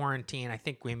also quarantine. I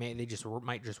think they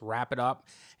might just wrap it up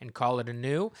and call it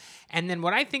anew. And then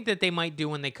what I think that they might do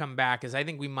when they come back is I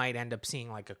think we might end up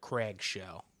seeing like a Craig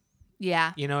show.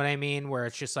 Yeah. You know what I mean? Where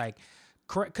it's just like,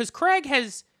 because Craig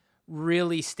has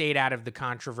really stayed out of the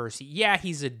controversy. Yeah,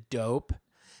 he's a dope.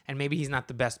 And maybe he's not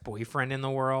the best boyfriend in the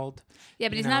world. Yeah,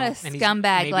 but he's not a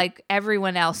scumbag like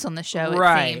everyone else on the show,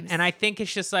 right. It seems. And I think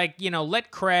it's just like,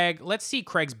 let's see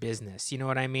Craig's business. You know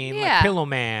what I mean? Yeah. Like Pillow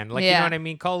Man. Like, you know what I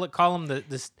mean? Call him the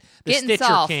Getting Stitcher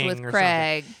soft King with or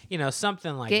Craig. something.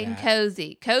 Something like Getting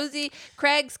that. cozy.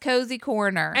 Craig's cozy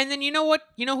corner. And then you know what?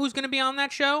 You know who's going to be on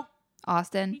that show?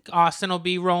 Austin will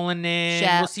be rolling in.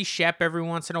 Shep. We'll see Shep every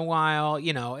once in a while.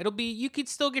 It'll be, you could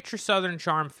still get your Southern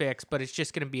charm fix, but it's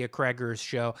just going to be a Craigers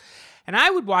show. And I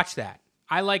would watch that.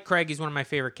 I like Craig. He's one of my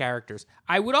favorite characters.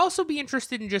 I would also be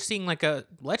interested in just seeing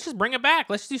let's just bring it back.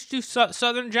 Let's just do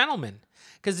Southern Gentlemen.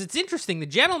 Because it's interesting. The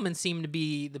gentlemen seem to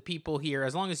be the people here.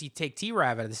 As long as you take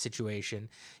T-Rav out of the situation,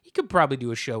 you could probably do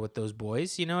a show with those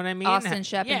boys. You know what I mean? Austin,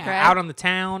 Shep, and Craig. Out on the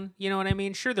town. You know what I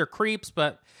mean? Sure, they're creeps,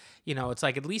 but... it's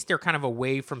like at least they're kind of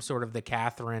away from sort of the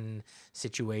Catherine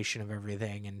situation of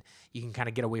everything, and you can kind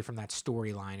of get away from that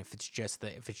storyline if it's just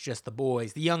the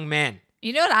boys, the young men.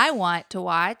 You know what I want to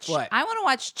watch? What? I want to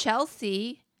watch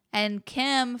Chelsea and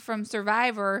Kim from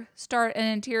Survivor start an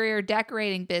interior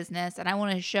decorating business, and I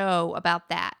want a show about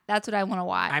that. That's what I want to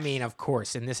watch. I mean, of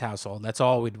course, in this household, that's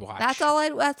all we'd watch. That's all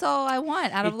I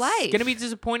want out of life. It's going to be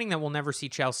disappointing that we'll never see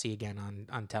Chelsea again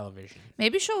on television.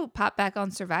 Maybe she'll pop back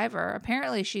on Survivor.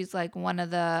 Apparently, she's like one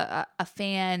of the a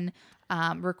fan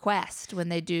request when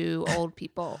they do old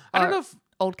people. I don't know if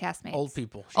old castmates. Old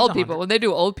people. She's Old people. When they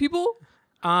do old people.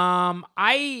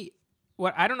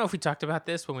 I don't know if we talked about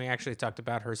this when we actually talked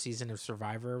about her season of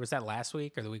Survivor. Was that last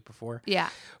week or the week before? Yeah.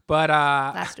 But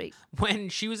last week. When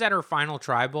she was at her final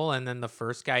tribal and then the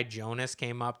first guy, Jonas,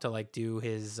 came up to like do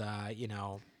his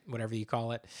whatever you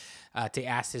call it, to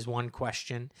ask his one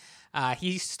question.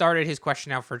 He started his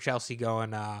question out for Chelsea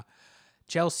going,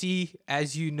 Chelsea,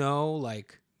 as you know,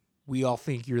 like we all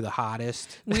think you're the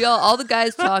hottest. All the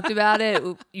guys talked about it.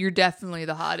 You're definitely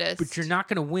the hottest. But you're not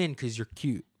going to win because you're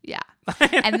cute. Yeah.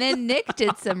 And then Nick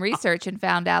did some research and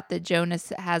found out that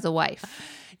Jonas has a wife.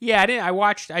 Yeah,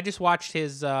 I just watched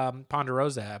his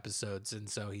Ponderosa episodes, and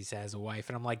so he has a wife,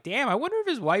 and I'm like, damn, I wonder if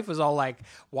his wife was all like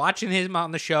watching him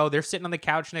on the show. They're sitting on the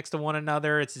couch next to one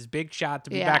another. It's his big shot to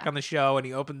be back on the show, and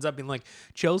he opens up and like,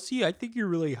 Chelsea, I think you're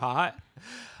really hot.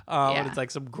 And it's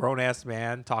like some grown ass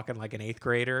man talking like an 8th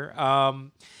grader.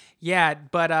 Yeah,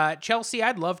 but Chelsea,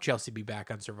 I'd love Chelsea to be back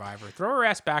on Survivor. Throw her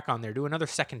ass back on there. Do another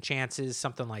second chances,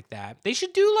 something like that. They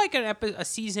should do like a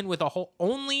season with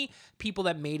only people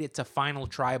that made it to final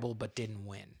tribal but didn't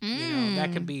win.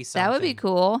 That could be something. That would be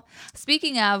cool.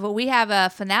 Speaking of, we have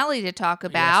a finale to talk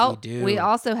about. Yes, we do. We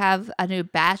also have a new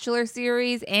Bachelor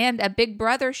series and a Big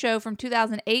Brother show from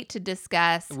 2008 to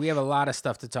discuss. We have a lot of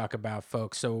stuff to talk about,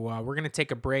 folks. So we're going to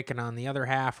take a break, and on the other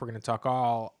half, we're going to talk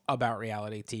all about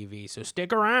reality TV. So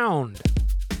stick around.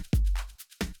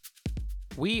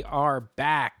 we are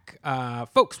back.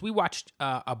 Folks, we watched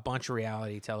a bunch of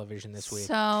reality television this week.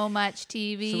 So much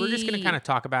TV. So we're just going to kind of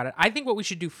talk about it. I think what we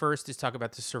should do first is talk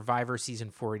about the Survivor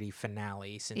Season 40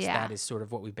 finale, since that is sort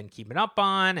of what we've been keeping up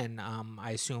on, and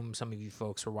I assume some of you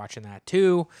folks were watching that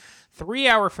too.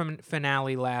 3-hour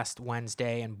finale last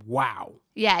Wednesday, and wow.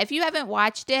 Yeah, if you haven't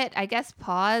watched it, I guess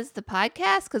pause the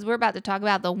podcast because we're about to talk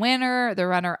about the winner, the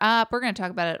runner-up. We're going to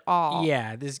talk about it all.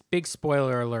 Yeah, this big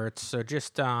spoiler alerts. So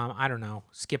just, I don't know,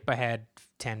 skip ahead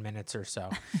 10 minutes or so.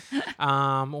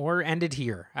 Or end it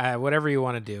here. Whatever you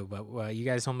want to do. But you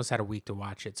guys almost had a week to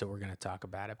watch it, so we're going to talk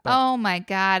about it. But, oh, my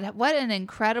God. What an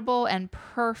incredible and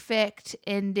perfect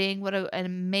ending. What an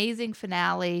amazing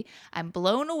finale. I'm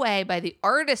blown away by the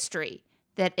artistry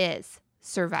that is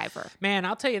Survivor. Man,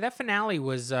 I'll tell you, that finale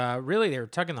was really, they were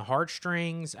tugging the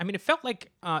heartstrings. I mean, it felt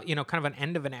like, kind of an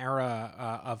end of an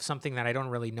era of something that I don't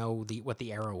really know what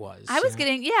the era was. I was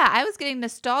getting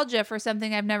nostalgia for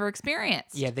something I've never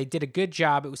experienced. Yeah, they did a good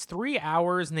job. It was 3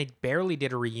 hours and they barely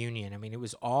did a reunion. I mean, it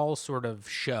was all sort of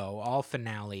show, all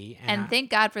finale. And thank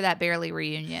God for that barely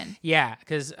reunion. Yeah,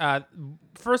 because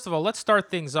first of all, let's start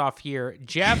things off here.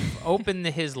 Jeff opened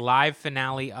his live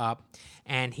finale up.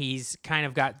 And he's kind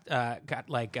of got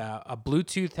like a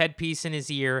Bluetooth headpiece in his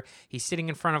ear. He's sitting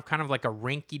in front of kind of like a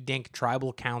rinky-dink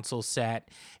tribal council set.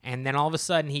 And then all of a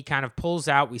sudden, he kind of pulls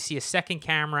out. We see a second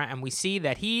camera, and we see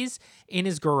that he's in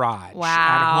his garage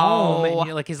at home.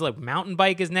 And, like his mountain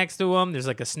bike is next to him. There's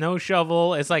like a snow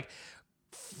shovel. It's like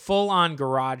full-on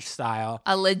garage style.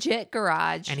 A legit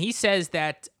garage. And he says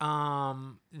that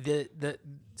the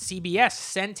CBS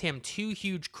sent him 2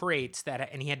 huge crates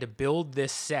and he had to build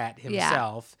this set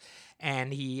himself. Yeah.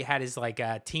 And he had his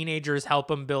teenagers help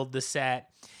him build the set.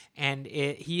 And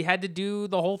he had to do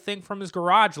the whole thing from his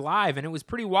garage live, and it was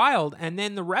pretty wild. And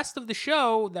then the rest of the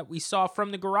show that we saw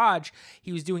from the garage,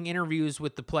 he was doing interviews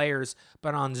with the players,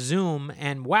 but on Zoom.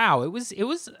 And wow, it was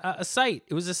a sight.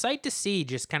 It was a sight to see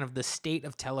just kind of the state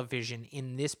of television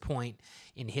in this point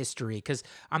in history, because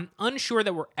I'm unsure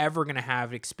that we're ever going to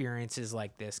have experiences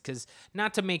like this, because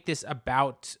not to make this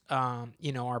about,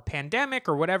 our pandemic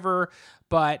or whatever,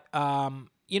 but,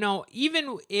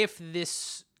 even if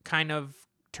this kind of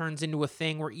turns into a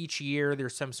thing where each year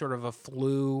there's some sort of a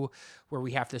flu where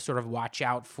we have to sort of watch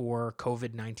out for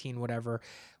COVID-19, whatever,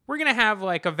 we're going to have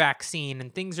like a vaccine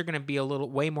and things are going to be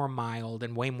way more mild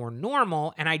and way more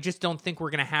normal. And I just don't think we're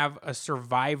going to have a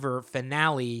Survivor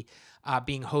finale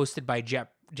being hosted by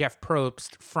Jeff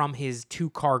Probst from his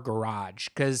 2-car garage,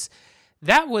 because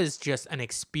that was just an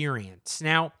experience.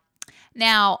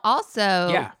 Now,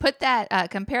 also,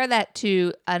 compare that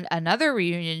to another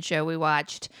reunion show we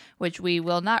watched, which we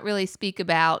will not really speak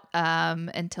about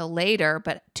until later,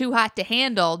 but Too Hot to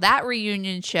Handle, that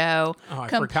reunion show. Oh, I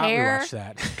forgot we watched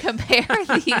that. Compare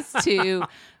these two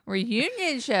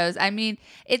reunion shows. I mean,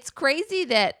 it's crazy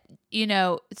that,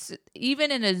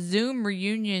 even in a Zoom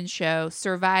reunion show,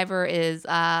 Survivor is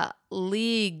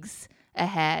leagues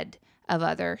ahead of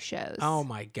other shows. Oh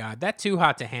my God. That Too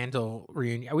Hot to Handle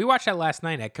reunion. We watched that last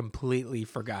night. I completely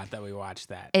forgot that we watched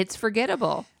that. It's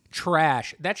forgettable.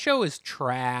 Trash. That show is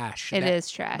trash. It is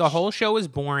trash. The whole show is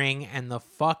boring, and the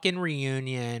fucking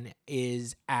reunion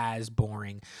is as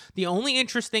boring. The only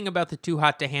interesting about the Too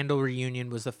Hot to Handle reunion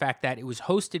was the fact that it was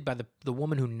hosted by the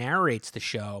woman who narrates the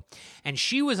show, and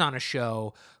she was on a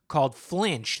show called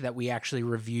Flinch that we actually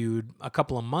reviewed a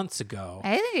couple of months ago.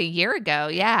 I think a year ago,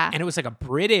 yeah. And it was like a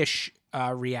British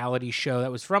reality show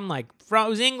that was from it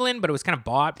was England, but it was kind of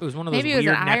bought. It was one of those weird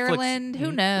Netflix. Ireland.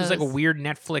 Who knows? It was like a weird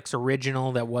Netflix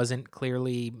original that wasn't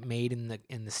clearly made in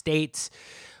the States.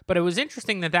 But it was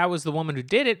interesting that was the woman who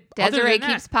did it. Desiree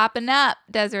keeps popping up.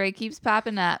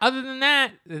 Other than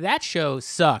that, that show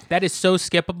sucked. That is so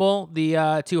skippable,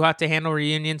 the Too Hot to Handle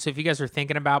reunion. So if you guys are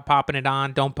thinking about popping it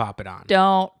on, don't pop it on.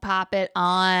 Don't pop it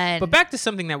on. But back to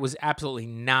something that was absolutely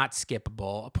not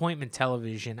skippable, appointment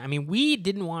television. I mean, we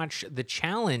didn't watch the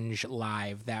challenge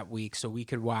live that week so we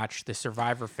could watch the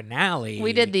Survivor finale.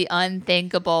 We did the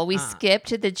unthinkable. We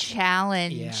skipped the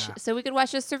challenge so we could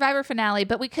watch the Survivor finale,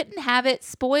 but we couldn't have it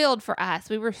spoiled for us.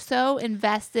 We were so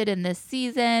invested in this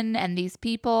season and these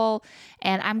people,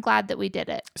 and I'm glad that we did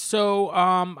it. So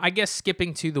I guess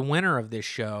skipping to the winner of this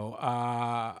show,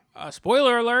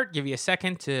 spoiler alert, give you a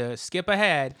second to skip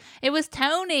ahead. It was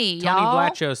Tony, Tony y'all.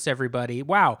 Vlachos, everybody.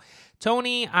 Wow.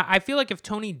 Tony, I feel like if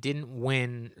Tony didn't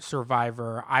win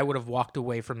Survivor, I would have walked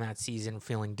away from that season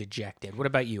feeling dejected. What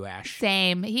about you, Ash?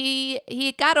 Same.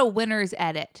 He got a winner's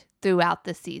edit throughout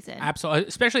the season. Absolutely,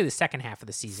 especially the second half of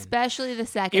the season. Especially the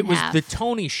second It was half. the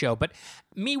Tony show. But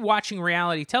me watching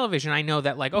reality television, I know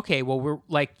that, like, okay, well, we're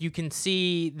like, you can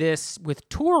see this with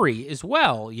Tori as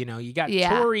well. You know, you got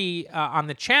Tori on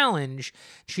the challenge.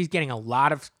 She's getting a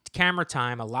lot of camera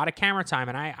time.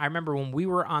 And I remember when we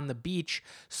were on the beach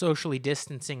socially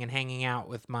distancing and hanging out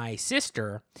with my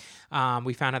sister,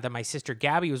 we found out that my sister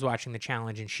Gabby was watching the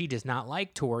challenge and she does not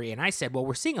like Tori. And I said, well,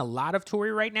 we're seeing a lot of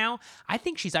Tori right now. I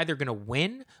think she's either going to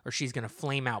win or she's going to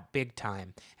flame out big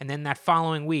time. And then that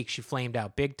following week, she flamed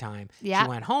out big time. Yeah. She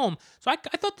went home. So I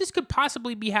thought this could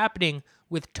possibly be happening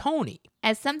with Tony.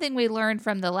 As something we learned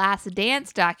from the Last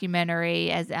Dance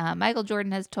documentary, as Michael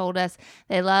Jordan has told us,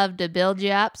 they love to build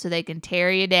you up so they can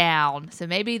tear you down. So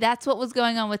maybe that's what was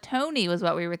going on with Tony, was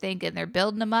what we were thinking. They're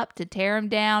building him up to tear him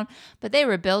down, but they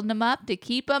were building him up to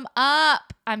keep him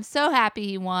up. I'm so happy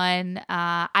he won.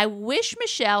 I wish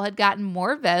Michelle had gotten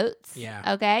more votes.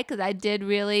 Yeah. Okay, because I did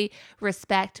really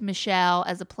respect Michelle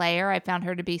as a player. I found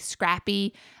her to be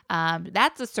scrappy.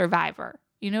 That's a survivor.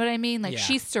 You know what I mean? Like,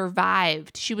 she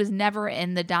survived. She was never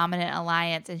in the dominant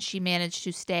alliance, and she managed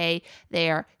to stay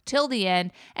there till the end.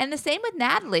 And the same with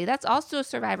Natalie. That's also a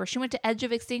survivor. She went to Edge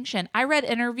of Extinction. I read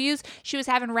interviews. She was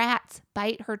having rats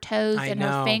bite her toes and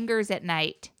her fingers at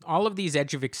night. All of these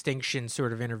Edge of Extinction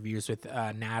sort of interviews with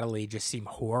Natalie just seem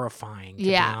horrifying to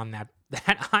be on that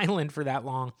island for that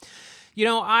long. You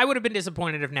know, I would have been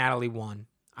disappointed if Natalie won.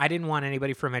 I didn't want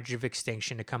anybody from Edge of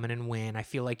Extinction to come in and win. I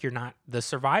feel like you're not the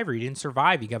survivor. You didn't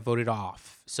survive. You got voted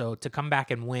off. So to come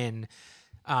back and win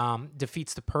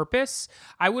defeats the purpose.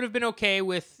 I would have been okay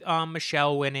with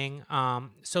Michelle winning.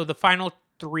 So the final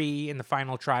three in the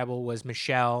final tribal was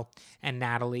Michelle and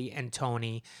Natalie and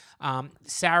Tony.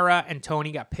 Sarah and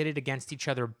Tony got pitted against each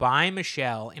other by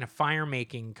Michelle in a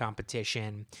fire-making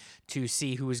competition to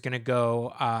see who was going to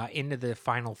go into the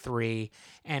final three.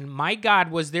 And my God,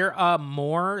 was there a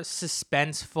more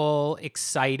suspenseful,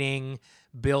 exciting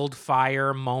build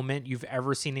fire moment you've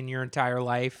ever seen in your entire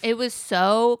life? It was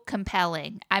so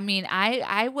compelling. I mean,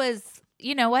 I was,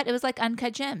 you know what? It was like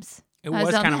Uncut Gems. It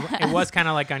was kind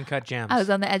of like Uncut Gems. I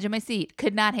was on the edge of my seat.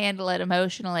 Could not handle it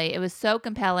emotionally. It was so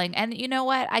compelling. And you know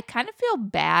what? I kind of feel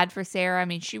bad for Sarah. I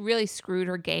mean, she really screwed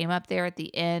her game up there at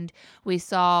the end. We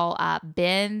saw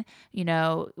Ben,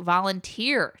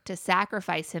 volunteer to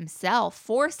sacrifice himself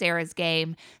for Sarah's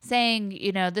game, saying,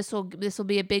 this will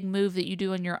be a big move that you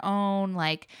do on your own.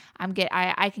 Like,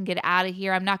 I can get out of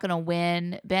here. I'm not going to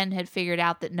win. Ben had figured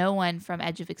out that no one from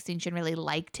Edge of Extinction really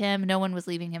liked him. No one was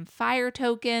leaving him fire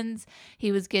tokens.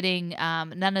 He was getting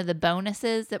none of the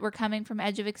bonuses that were coming from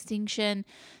Edge of Extinction.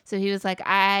 So he was like,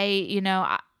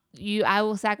 I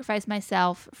will sacrifice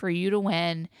myself for you to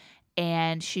win.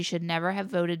 And she should never have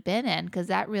voted Ben in, because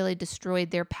that really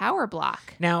destroyed their power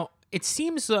block. Now, it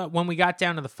seems when we got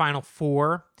down to the final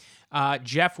four,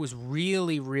 Jeff was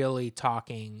really, really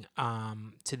talking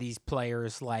to these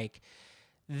players like,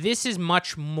 this is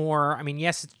much more. I mean,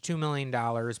 yes, it's $2 million,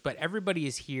 but everybody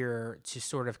is here to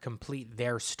sort of complete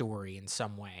their story in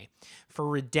some way, for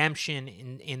redemption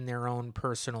in their own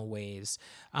personal ways.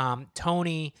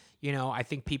 Tony, I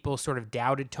think people sort of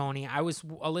doubted Tony. I was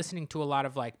listening to a lot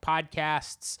of like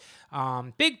podcasts,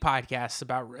 big podcasts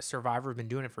about Survivor. Have been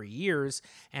doing it for years,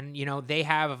 and they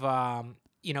have.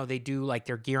 They do like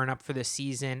they're gearing up for this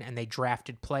season and they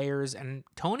drafted players. And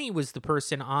Tony was the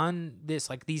person on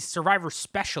this, like these Survivor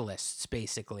specialists,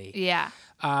 basically. Yeah.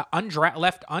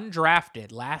 Left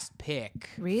undrafted, last pick.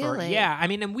 Really? I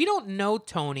mean, and we don't know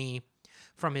Tony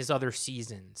from his other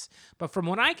seasons. But from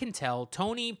what I can tell,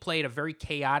 Tony played a very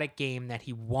chaotic game that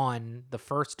he won the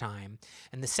first time.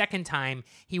 And the second time,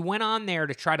 he went on there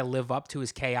to try to live up to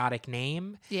his chaotic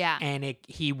name. Yeah. And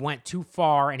he went too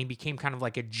far and he became kind of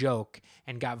like a joke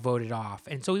and got voted off.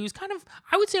 And so he was kind of,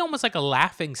 I would say almost like a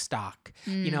laughing stock,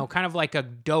 kind of like a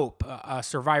dope, a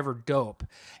Survivor dope.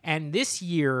 And this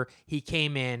year he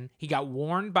came in, he got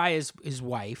warned by his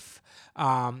wife,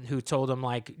 who told him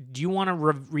like, do you want to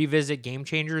revisit Game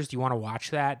Changers? Do you want to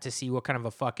watch that to see what kind of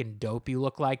a fucking dope you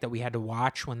look like that we had to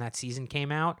watch when that season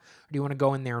came out? Or do you want to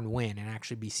go in there and win and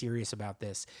actually be serious about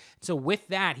this? So with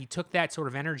that, he took that sort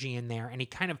of energy in there and he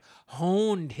kind of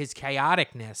honed his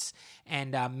chaoticness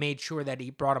and made sure that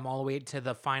he brought him all the way to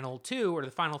the final two or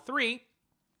the final three.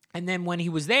 And then when he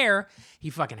was there, he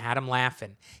fucking had him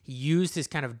laughing. He used his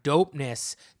kind of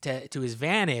dopeness to his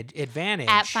advantage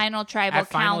At Final Tribal At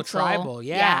Final Council. Tribal,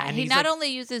 yeah. And he he's not like- only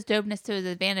uses dopeness to his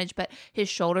advantage, but his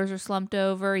shoulders are slumped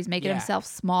over. He's making Yeah. himself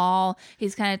small.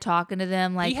 He's kind of talking to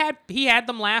them like, he had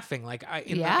them laughing. Like,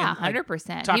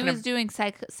 100%. He talking was doing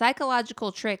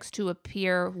psychological tricks to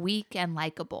appear weak and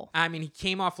likable. I mean, he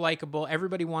came off likable.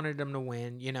 Everybody wanted him to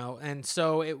win, and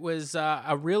so it was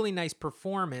a really nice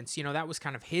performance. That was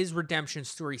kind of his redemption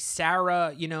story.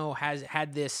 Sarah, has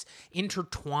had this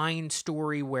intertwined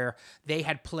story where they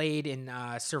had played in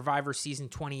Survivor season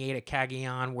 28 at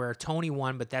Cagayan, where Tony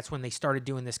won, but that's when they started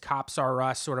doing this Cops Are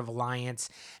Us sort of alliance.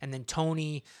 And then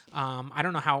Tony, I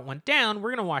don't know how it went down.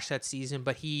 We're gonna watch that season,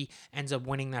 but he ends up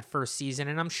winning that first season,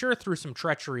 and I'm sure through some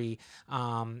treachery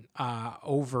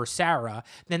over Sarah.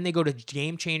 Then they go to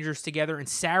Game Changers together, and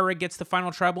Sarah gets the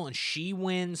Final Tribal, and she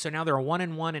wins. So now they're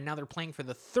 1-1, and now they're playing for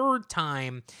the third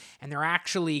time, and they're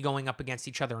actually going up against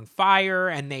each other in fire.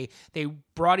 And they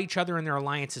brought each other in their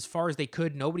alliance as far as they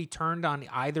could. Nobody turned on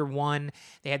either one.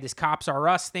 They had this Cops Are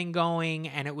Us thing going,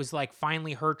 and it was like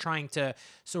finally her trying to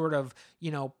sort of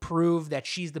prove that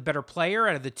she's the better player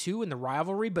out of the two in the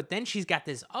rivalry. But then she's got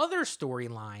this other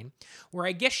storyline where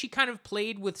I guess she kind of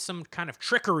played with some kind of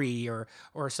trickery or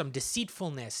some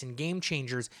deceitfulness in Game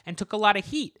Changers and took a lot of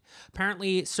heat.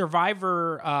 Apparently,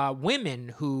 Survivor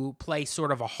women who play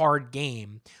sort of a hard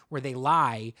game where they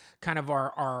lie kind of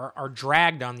are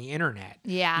dragged on the internet.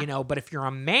 Yeah. But if you're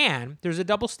a man, there's a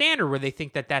double standard where they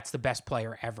think that that's the best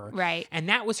player ever. Right. And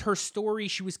that was her story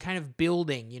she was kind of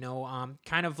building,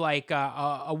 kind of like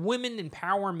a women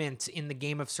empowerment in the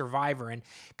game of Survivor, and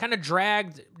kind of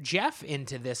dragged Jeff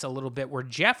into this a little bit, where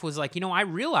Jeff was like, I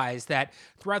realized that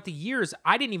throughout the years,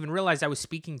 I didn't even realize I was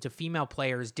speaking to female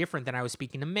players different than I was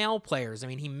speaking to male players. I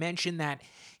mean, he mentioned that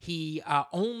he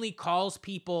only calls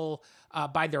people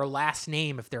by their last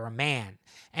name if they're a man.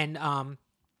 And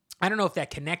I don't know if that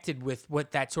connected with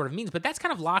what that sort of means, but that's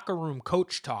kind of locker room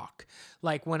coach talk.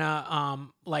 Like when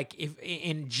like if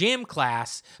in gym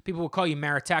class, people will call you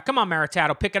Maritato. Come on,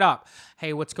 Maritato, pick it up.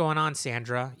 Hey, what's going on,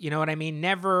 Sandra? You know what I mean?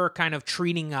 Never kind of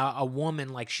treating a woman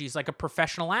like she's like a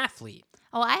professional athlete.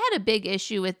 Oh, I had a big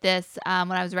issue with this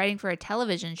when I was writing for a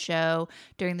television show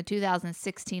during the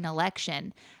 2016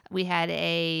 election. We had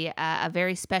a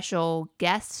very special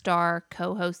guest star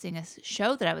co-hosting a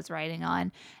show that I was writing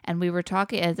on, and we were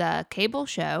talking as a cable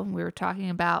show. We were talking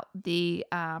about the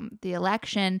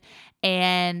election,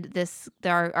 and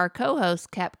our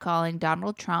co-host kept calling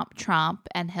Donald Trump Trump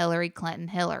and Hillary Clinton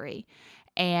Hillary,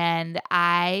 and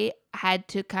I had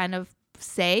to kind of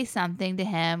say something to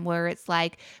him where it's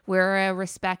like,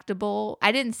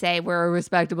 I didn't say we're a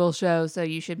respectable show, so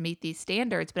you should meet these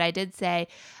standards, but I did say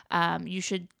you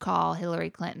should call Hillary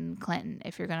Clinton Clinton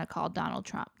if you're going to call Donald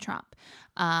Trump Trump,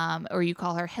 or you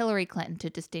call her Hillary Clinton to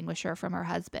distinguish her from her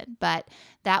husband. But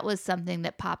that was something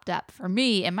that popped up for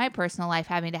me in my personal life,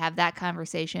 having to have that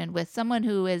conversation with someone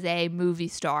who is a movie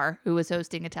star who was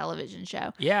hosting a television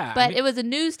show. Yeah. But it was a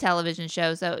news television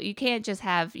show, so you can't just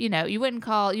have, you wouldn't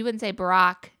say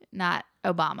Barack, not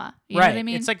Obama. You know what I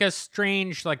mean? It's like a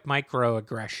strange like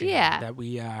microaggression that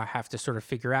we have to sort of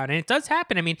figure out. And it does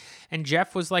happen. I mean, and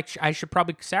Jeff was like,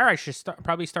 Sarah, I should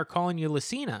probably start calling you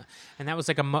Lucina. And that was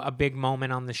like a big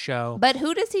moment on the show. But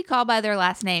who does he call by their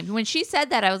last name? When she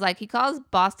said that, I was like, he calls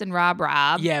Boston Rob.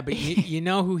 Yeah, but you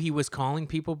know who he was calling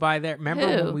people by there?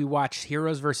 Remember when we watched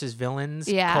Heroes versus Villains?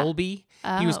 Yeah. Colby?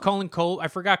 He was calling I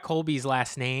forgot Colby's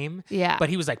last name. Yeah. But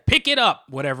he was like, pick it up,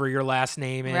 whatever your last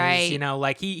name is. Right.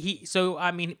 Like so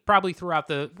I mean, probably throughout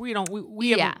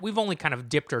we've only kind of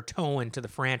dipped our toe into the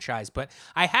franchise, but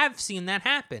I have seen that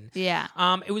happen. Yeah.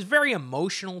 It was very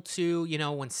emotional too,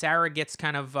 when Sarah gets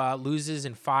kind of loses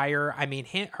in fire. I mean,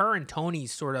 her and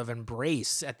Tony's sort of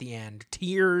embrace at the end,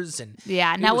 tears and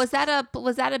yeah. Now was that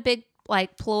a big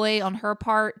like ploy on her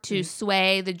part to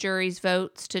sway the jury's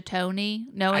votes to Tony,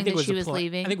 knowing that she was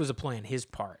leaving? I think it was a play on his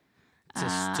part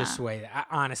to sway that.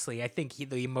 Honestly, I think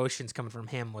the emotions coming from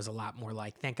him was a lot more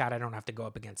like, thank God I don't have to go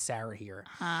up against Sarah here.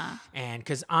 And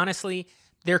because honestly,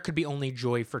 there could be only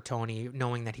joy for Tony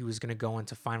knowing that he was going to go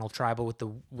into Final Tribal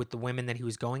with the women that he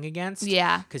was going against.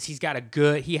 Yeah. Because he had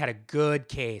a good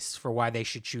case for why they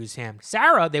should choose him.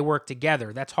 Sarah, they worked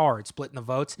together. That's hard, splitting the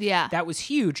votes. Yeah. That was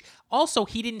huge. Also,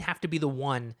 he didn't have to be the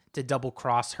one to double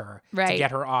cross her to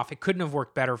get her off. It couldn't have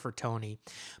worked better for Tony.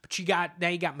 But now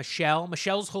you got Michelle.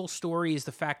 Michelle's whole story is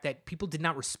the fact that people did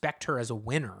not respect her as a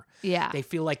winner. Yeah. They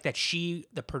feel like that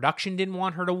the production didn't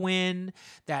want her to win,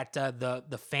 that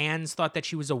the fans thought that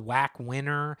she was a whack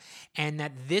winner, and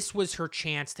that this was her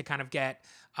chance to kind of get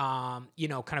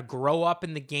kind of grow up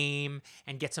in the game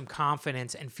and get some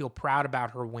confidence and feel proud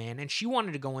about her win. And she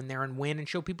wanted to go in there and win and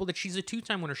show people that she's a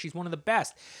 2-time winner. She's one of the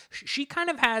best. She kind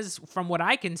of has, from what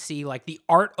I can see, like the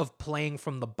art of playing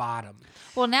from the bottom.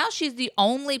 Well, now she's the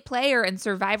only player in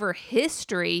Survivor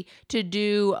history to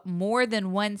do more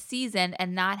than one season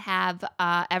and not have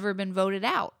ever been voted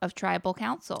out of Tribal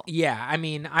Council. Yeah, I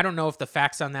mean, I don't know if the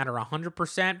facts on that are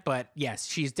 100%, but yes,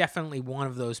 she's definitely one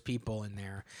of those people in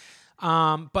there.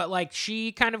 But like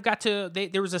she kind of got to,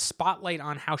 there was a spotlight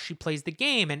on how she plays the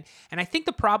game. And I think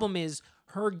the problem is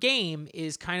her game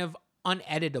is kind of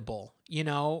uneditable.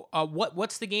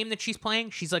 What's the game that she's playing?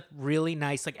 She's like really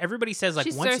nice. Like everybody says, like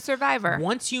she's a Survivor.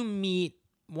 Once you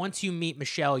meet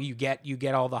Michelle, you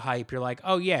get all the hype. You're like,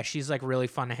 oh yeah, she's like really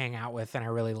fun to hang out with and I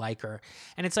really like her.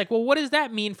 And it's like, well, what does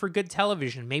that mean for good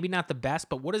television? Maybe not the best,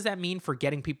 but what does that mean for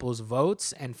getting people's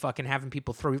votes and fucking having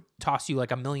people toss you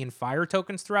like 1 million fire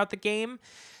tokens throughout the game?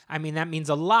 I mean, that means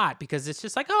a lot because it's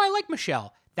just like, oh, I like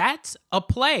Michelle. That's a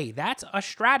play. That's a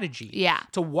strategy. Yeah.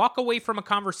 To walk away from a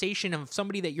conversation of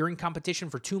somebody that you're in competition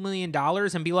for $2 million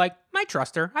and be like, I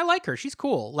trust her. I like her. She's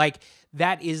cool. Like,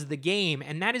 that is the game.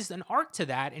 And that is an art to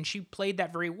that. And she played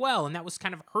that very well. And that was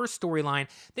kind of her storyline.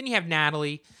 Then you have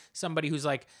Natalie, somebody who's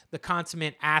like the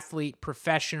consummate athlete,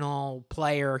 professional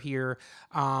player here.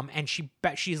 And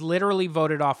she's literally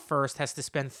voted off first, has to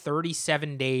spend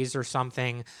 37 days or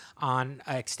something on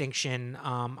Extinction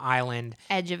Island.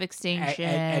 Edge of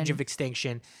Extinction. Edge of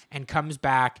Extinction, and comes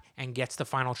back and gets the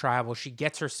final tribal. She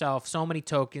gets herself so many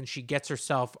tokens. She gets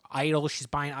herself idols. She's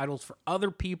buying idols for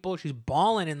other people. She's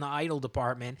balling in the idol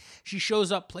department. She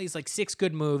shows up, plays like 6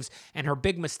 good moves, and her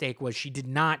big mistake was she did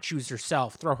not choose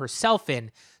herself, throw herself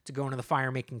in to go into the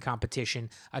fire-making competition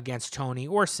against Tony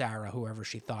or Sarah, whoever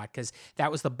she thought, because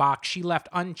that was the box she left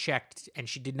unchecked, and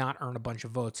she did not earn a bunch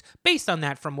of votes based on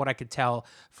that from what I could tell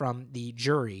from the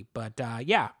jury. But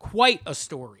yeah, quite a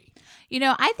story.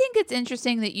 I think it's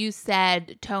interesting that you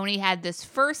said Tony had this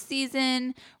first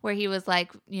season where he was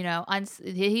like,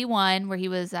 he won, where he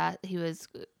was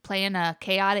playing a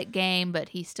chaotic game, but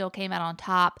he still came out on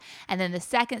top. And then the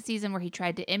second season where he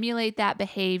tried to emulate that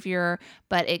behavior,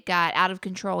 but it got out of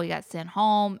control. He got sent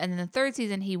home. And then the third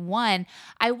season he won.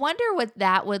 I wonder what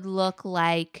that would look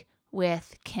like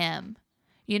with Kim.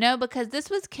 Because this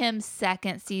was Kim's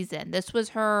second season. This was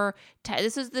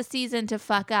this was the season to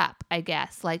fuck up, I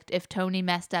guess, like if Tony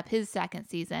messed up his second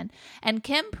season. And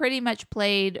Kim pretty much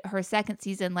played her second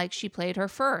season like she played her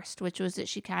first, which was that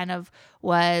she kind of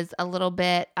was a little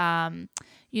bit,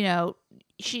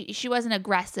 she wasn't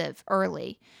aggressive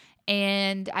early.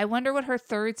 And I wonder what her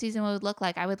third season would look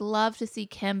like. I would love to see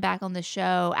Kim back on the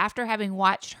show after having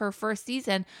watched her first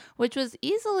season, which was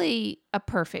easily a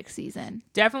perfect season.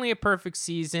 Definitely a perfect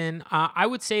season. I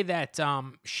would say that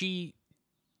she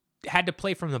had to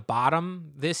play from the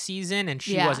bottom this season, and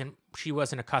she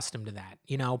wasn't accustomed to that,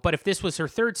 But if this was her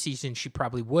third season, she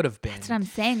probably would have been. That's what I'm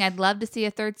saying. I'd love to see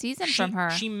a third season from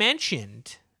her. She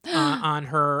mentioned on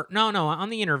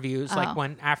the interviews, like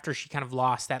after she kind of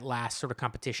lost that last sort of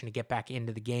competition to get back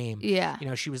into the game. Yeah.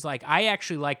 She was like, I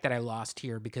actually like that I lost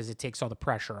here because it takes all the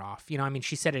pressure off.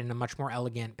 She said it in a much more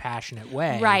elegant, passionate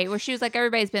way. Right. Where she was like,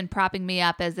 everybody's been propping me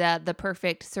up as the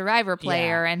perfect Survivor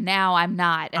player, and now I'm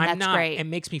not. And that's great. It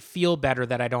makes me feel better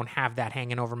that I don't have that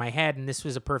hanging over my head. And this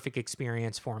was a perfect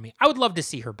experience for me. I would love to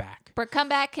see her back. But come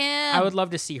back, Kim. I would love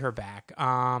to see her back.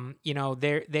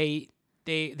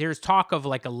 There's talk of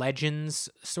like a Legends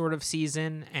sort of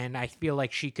season, and I feel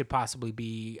like she could possibly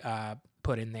be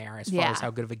put in there as far as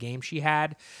how good of a game she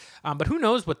had. But who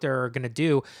knows what they're going to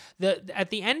do.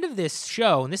 At the end of this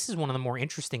show, and this is one of the more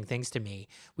interesting things to me,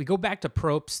 we go back to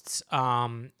Probst's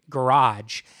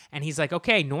garage, and he's like,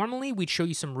 okay, normally we'd show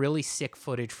you some really sick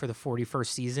footage for the 41st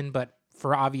season, but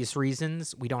for obvious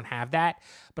reasons, we don't have that.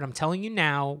 But I'm telling you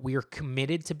now, we are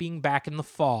committed to being back in the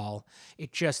fall.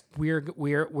 It just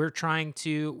we're trying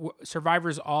to.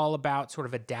 Survivor's all about sort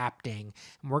of adapting,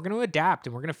 and we're going to adapt,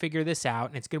 and we're going to figure this out.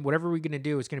 And it's good. Whatever we're going to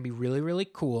do is going to be really, really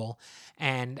cool.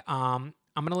 And I'm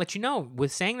going to let you know.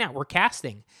 With saying that, we're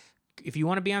casting. If you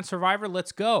want to be on Survivor,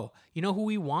 let's go. You know who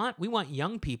we want? We want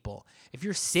young people. If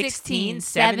you're 16,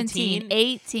 17,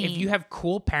 18. If you have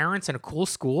cool parents and a cool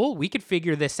school, we could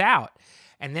figure this out.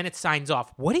 And then it signs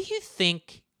off. What do you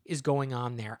think is going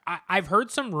on there? I've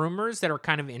heard some rumors that are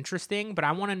kind of interesting, but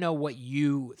I want to know what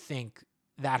you think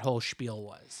that whole spiel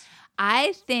was.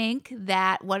 I think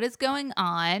that what is going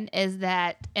on is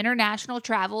that international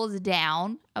travel is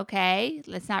down. Okay,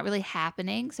 it's not really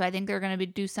happening. So I think they're going to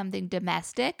do something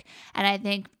domestic, and I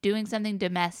think doing something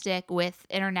domestic with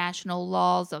international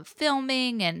laws of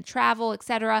filming and travel,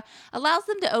 etc., allows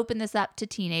them to open this up to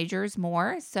teenagers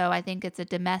more. So I think it's a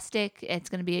domestic. It's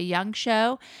going to be a young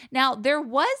show. Now there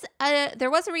was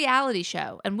a reality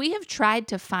show, and we have tried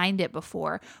to find it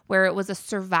before, where it was a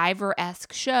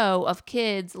Survivor-esque show of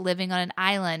kids living on an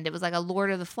island. It was like a Lord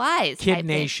of the Flies Kid type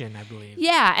Nation, I believe.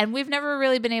 Yeah, and we've never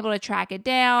really been able to track it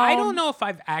down. I don't know if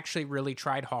I've actually really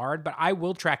tried hard, but I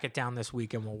will track it down this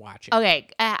week and we'll watch it. Okay,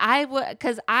 I would,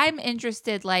 because I'm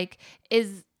interested. Like,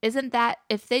 isn't that,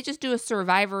 if they just do a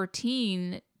Survivor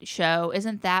teen show,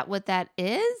 isn't that what that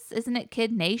is? Isn't it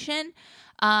Kid Nation?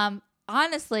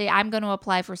 Honestly, I'm going to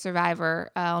apply for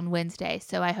Survivor on Wednesday,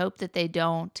 so I hope that they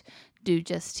don't do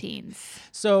just teens.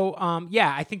 So,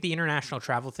 I think the international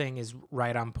travel thing is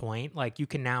right on point. Like, you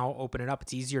can now open it up.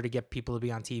 It's easier to get people to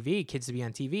be on TV, kids to be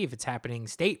on TV if it's happening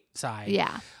stateside.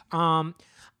 Yeah.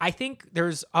 I think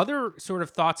there's other sort of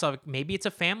thoughts of maybe it's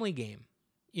a family game.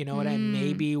 You know what I mean?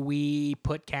 Maybe we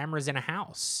put cameras in a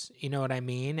house. You know what I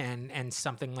mean? And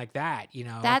something like that, you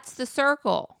know. That's The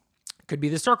Circle. Could be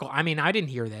The Circle. I mean, I didn't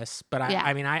hear this, but Yeah.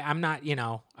 I'm not,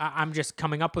 I'm just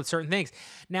coming up with certain things.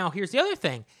 Now, here's the other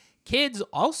thing. Kids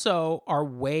also are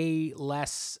way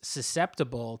less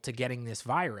susceptible to getting this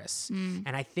virus.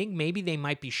 And I think maybe they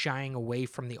might be shying away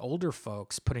from the older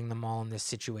folks, putting them all in this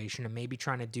situation, and maybe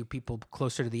trying to do people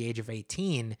closer to the age of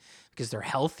 18 because they're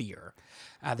healthier.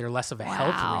 They're less of a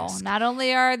health risk. Not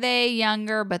only are they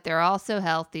younger, but they're also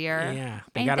healthier. Yeah.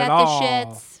 They Ain't got that it all. the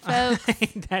shits, folks?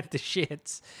 Ain't that the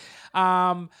shits?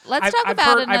 Let's talk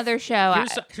about another show.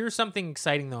 Here's something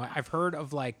exciting though. I've heard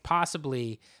of like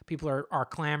possibly people are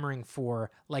clamoring for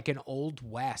like an Old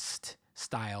West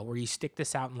style where you stick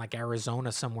this out in like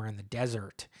Arizona somewhere in the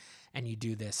desert and you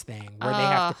do this thing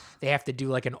where they have to do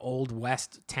like an Old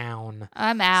West town.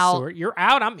 I'm out. You're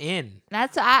out. I'm in. I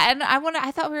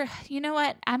thought you know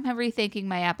what? I'm rethinking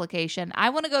my application. I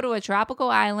want to go to a tropical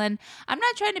island. I'm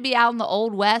not trying to be out in the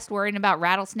Old West worrying about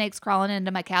rattlesnakes crawling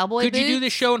into my cowboy boots. Could you do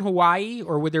this show in Hawaii,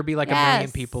 or would there be like a Yes.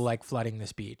 million people like flooding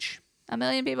this beach? A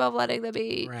million people flooding the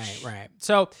beach. Right.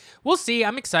 So we'll see.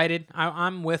 I'm excited.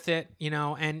 I'm with it,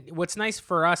 and what's nice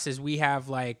for us is we have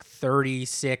like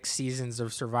 36 seasons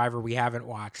of Survivor we haven't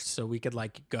watched, so we could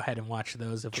like go ahead and watch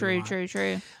those if we want.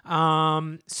 True.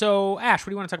 So Ash, what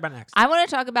do you want to talk about next? I want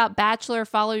to talk about Bachelor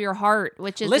Follow Your Heart,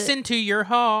 which is Listen to your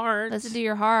heart. Listen to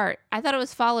your heart. I thought it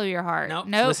was Follow Your Heart. Nope,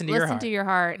 Nope. Listen to your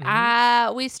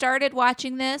heart. We started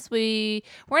watching this. We're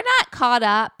not caught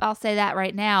up. I'll say that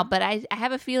right now, but I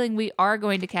have a feeling we are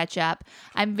going to catch up.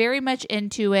 I'm very much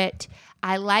into it.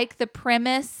 I like the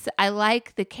premise. I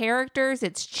like the characters.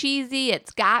 It's cheesy.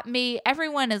 It's got me.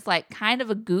 Everyone is like kind of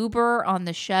a goober on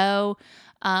the show.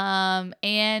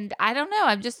 And I don't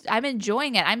know. I'm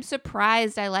enjoying it. I'm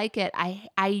surprised I like it.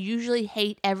 I usually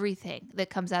hate everything that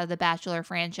comes out of the Bachelor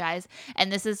franchise.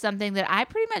 And this is something that I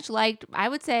pretty much liked, I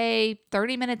would say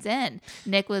 30 minutes in.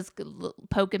 Nick was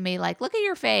poking me like, look at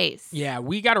your face. Yeah,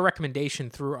 we got a recommendation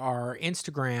through our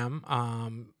Instagram.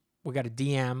 We got a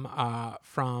DM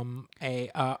from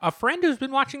a friend who's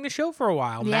been watching the show for a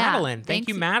while, Madeline. Thank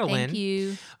you, Madeline. Thank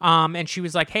you. And she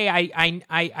was like, "Hey,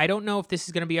 I don't know if this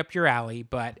is going to be up your alley,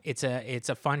 but it's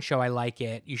a fun show. I like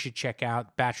it. You should check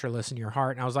out Bachelor Listen to Your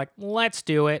Heart." And I was like, "Let's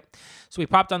do it." So we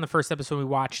popped on the first episode. We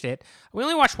watched it. We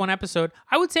only watched one episode.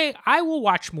 I would say I will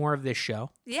watch more of this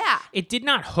show. Yeah. It did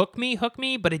not hook me,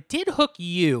 but it did hook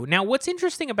you. Now, what's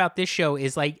interesting about this show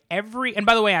is like and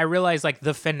by the way, I realize like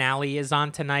the finale is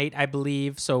on tonight, I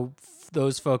believe. So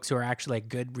those folks who are actually like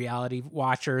good reality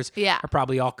watchers are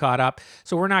probably all caught up.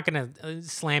 So we're not going to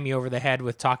slam you over the head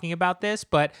with talking about this,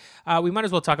 but we might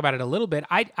as well talk about it a little bit.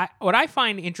 What I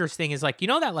find interesting is like,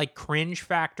 that like cringe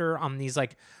factor on these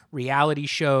like reality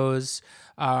shows,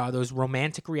 those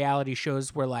romantic reality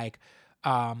shows where like,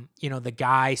 the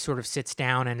guy sort of sits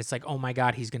down and it's like, oh my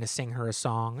God, he's going to sing her a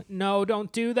song. No,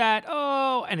 don't do that.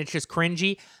 Oh, and it's just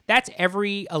cringy. That's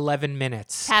every 11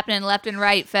 minutes. It's happening left and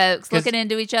right, folks. Looking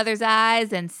into each other's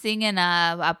eyes and singing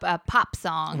a pop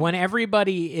song. When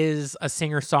everybody is a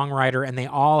singer-songwriter and they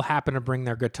all happen to bring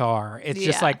their guitar, it's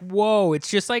just like, whoa. It's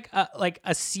just like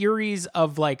a series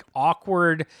of like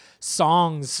awkward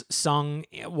songs sung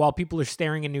while people are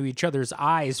staring into each other's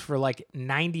eyes for like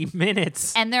 90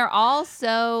 minutes. And they're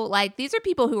also like, these are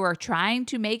people who are trying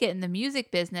to make it in the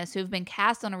music business who've been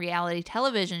cast on a reality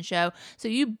television show. So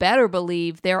you better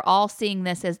believe they're all seeing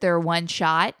this as their one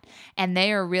shot, and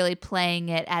they are really playing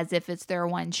it as if it's their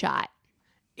one shot.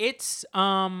 It's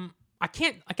I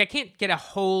can't get a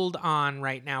hold on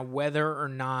right now whether or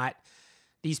not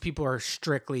these people are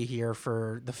strictly here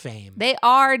for the fame. They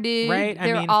are, dude. Right? I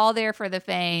They're mean, all there for the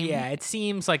fame. Yeah, it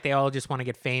seems like they all just want to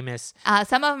get famous.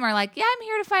 Some of them are like, yeah, I'm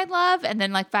here to find love. And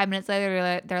then like 5 minutes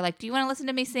later, they're like, do you want to listen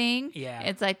to me sing? Yeah.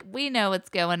 It's like, we know what's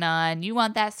going on. You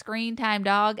want that screen time,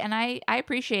 dog. And I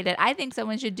appreciate it. I think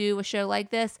someone should do a show like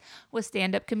this with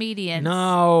stand-up comedians.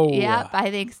 No. Yep.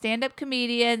 I think stand-up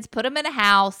comedians, put them in a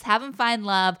house, have them find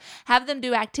love, have them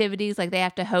do activities like they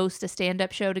have to host a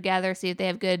stand-up show together, see if they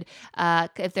have good,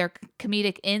 if their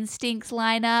comedic instincts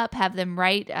line up, have them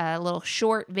write little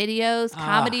short videos,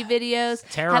 comedy videos,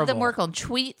 terrible. have them work on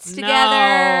tweets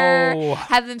together, No.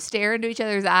 have them stare into each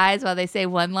other's eyes while they say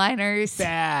one-liners.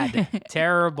 Bad.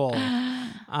 Terrible.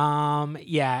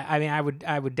 Yeah, I mean,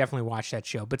 I would definitely watch that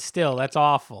show, but still, that's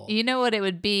awful. You know what it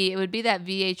would be? It would be that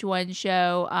VH1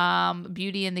 show,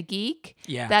 Beauty and the Geek.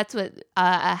 Yeah. That's what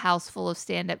a house full of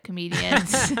stand-up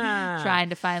comedians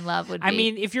trying to find love would be. I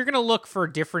mean, if you're going to look for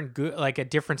like a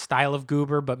different style of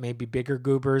goober, but maybe bigger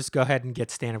goobers, go ahead and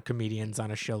get stand-up comedians on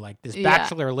a show like this. Yeah.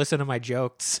 Bachelor, listen to my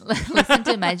jokes. Listen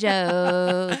to my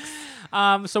jokes.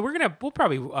 So we'll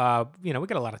probably, we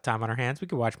got a lot of time on our hands. We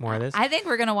could watch more of this. I think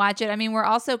we're going to watch it. I mean, we're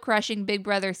also crushing Big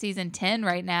Brother season 10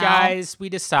 right now. Guys, we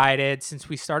decided since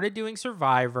we started doing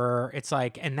Survivor, it's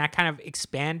like, and that kind of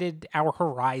expanded our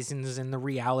horizons in the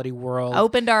reality world.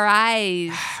 Opened our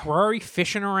eyes. We're already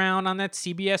fishing around on that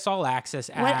CBS All Access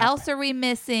app. What else are we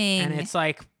missing? And it's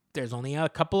like, there's only a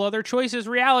couple other choices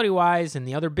reality-wise, and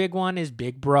the other big one is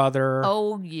Big Brother.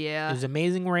 Oh, yeah. There's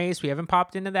Amazing Race. We haven't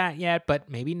popped into that yet, but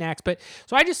maybe next. But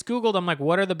so I just Googled, I'm like,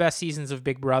 what are the best seasons of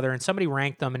Big Brother? And somebody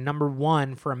ranked them, and number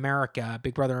one for America,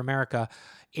 Big Brother America,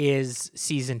 is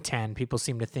season 10. People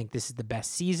seem to think this is the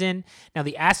best season. Now,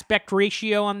 the aspect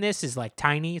ratio on this is like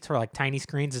tiny. It's for like tiny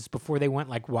screens. It's before they went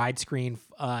like widescreen.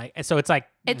 So it's like...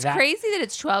 It's crazy that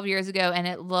it's 12 years ago, and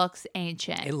it looks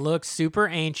ancient. It looks super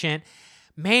ancient.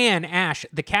 Man, Ash,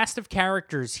 the cast of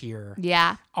characters here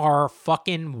are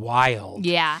fucking wild.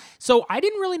 Yeah. So I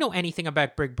didn't really know anything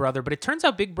about Big Brother, but it turns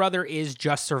out Big Brother is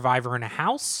just Survivor in a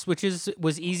house, which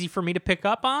was easy for me to pick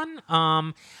up on.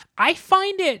 I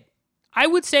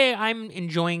would say I'm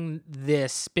enjoying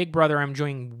this Big Brother. I'm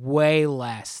enjoying way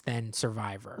less than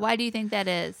Survivor. Why do you think that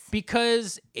is?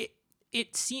 Because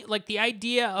it seemed like the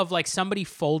idea of like somebody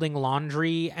folding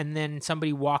laundry and then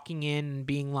somebody walking in and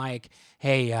being like,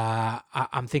 hey,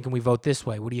 I'm thinking we vote this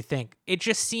way. What do you think? It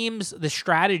just seems the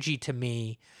strategy to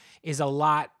me is a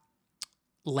lot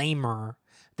lamer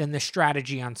than the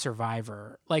strategy on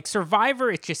Survivor. Like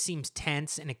Survivor, it just seems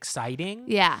tense and exciting.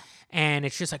 Yeah. And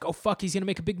it's just like, oh, fuck, he's going to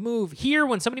make a big move. Here,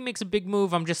 when somebody makes a big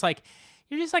move, I'm just like,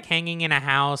 you're just like hanging in a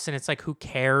house and it's like, who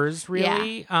cares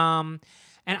really? Yeah.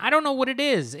 And I don't know what it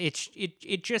is.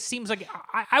 It just seems like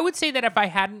I would say that if I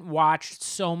hadn't watched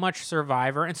so much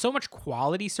Survivor and so much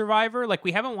quality Survivor, like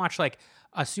we haven't watched like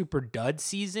a super dud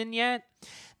season yet,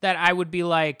 that I would be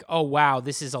like, oh, wow,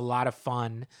 this is a lot of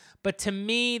fun. But to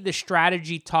me, the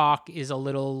strategy talk is a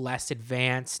little less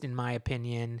advanced in my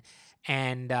opinion.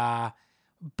 And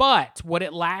but what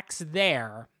it lacks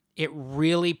there, it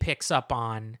really picks up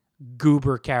on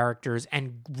goober characters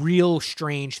and real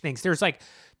strange things. There's like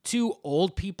 2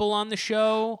 old people on the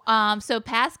show. So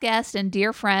past guest and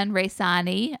dear friend Ray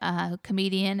Sani,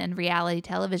 comedian and reality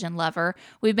television lover,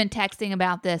 we've been texting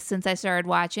about this since we started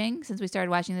watching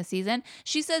this season.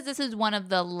 She says this is one of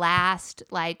the last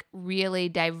like really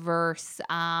diverse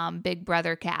Big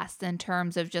Brother casts in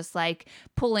terms of just like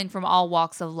pulling from all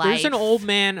walks of life. There's an old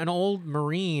man, an old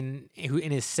Marine who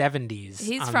in his 70s.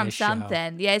 He's from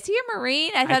something. Yeah, is he a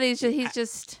Marine? I thought he's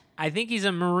just I think he's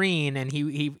a Marine, and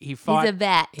he fought. He's a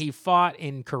vet. He fought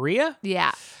in Korea.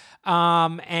 Yeah.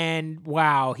 And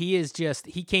wow, he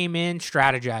came in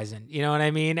strategizing. You know what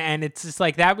I mean? And it's just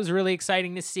like that was really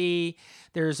exciting to see.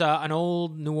 There's an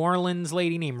old New Orleans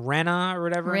lady named Renna or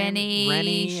whatever.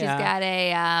 Rennie. She's got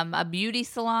a beauty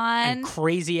salon. And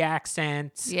crazy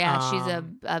accent. Yeah, she's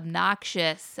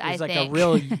obnoxious, I think. He's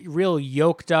like a real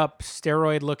yoked up,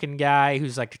 steroid looking guy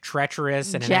who's like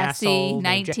treacherous and an asshole.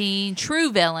 19,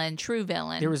 true villain.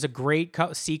 There was a great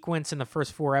sequence in the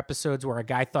first 4 episodes where a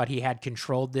guy thought he had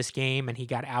controlled this game and he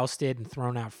got ousted and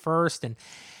thrown out first. And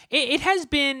it has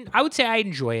been, I would say I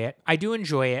enjoy it. I do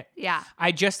enjoy it. Yeah.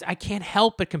 I can't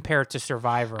help but compare it to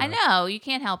Survivor. I know. You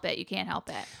can't help it.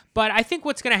 But I think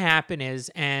what's going to happen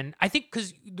is, and I think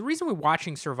because the reason we're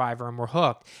watching Survivor and we're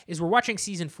hooked is we're watching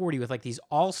season 40 with like these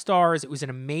all-stars. It was an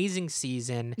amazing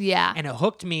season. Yeah. And it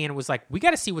hooked me and it was like, we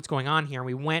got to see what's going on here. And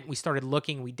we went, we started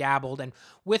looking, we dabbled. And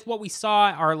with what we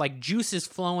saw, our like juices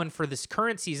flowing for this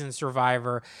current season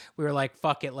Survivor, we were like,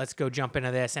 fuck it, let's go jump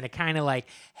into this. And it kind of like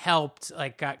helped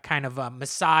kind of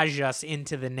massage us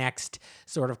into the next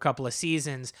sort of couple of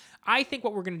seasons. I think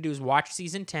what we're going to do is watch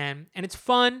season 10, and it's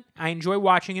fun. I enjoy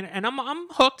watching it, and I'm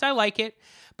hooked. I like it.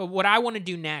 But what I want to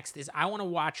do next is I want to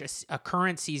watch a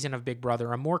current season of Big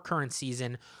Brother, a more current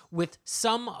season with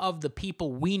some of the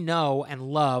people we know and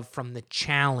love from the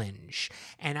challenge.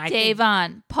 And I think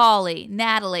Davon, Pauly,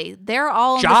 Natalie, they're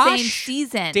all in Josh, the same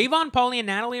season. Davon, Pauly, and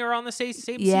Natalie are on the same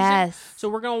season. Yes. So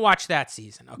we're gonna watch that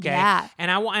season, okay? Yeah.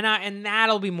 And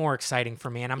that'll be more exciting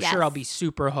for me, and I'm Yes. sure I'll be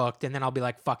super hooked. And then I'll be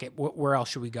like, "Fuck it, where else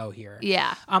should we go here?"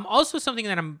 Yeah. Also, something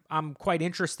that I'm quite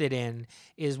interested in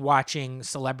is watching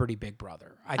Celebrity Big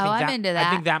Brother. I'm into that.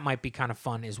 I think that might be kind of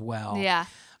fun as well. Yeah.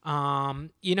 Do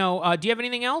you have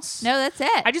anything else? No, that's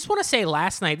it. I just want to say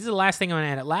last night, this is the last thing I'm going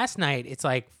to edit. Last night, it's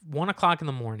like 1 o'clock in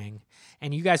the morning,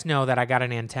 and you guys know that I got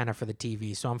an antenna for the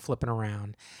TV, so I'm flipping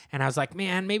around. And I was like,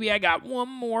 man, maybe I got one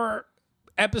more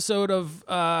episode of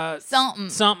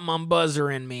something on Buzzer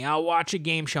in me. I'll watch a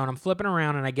game show, and I'm flipping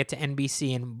around, and I get to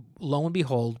NBC, and lo and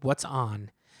behold, what's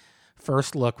on?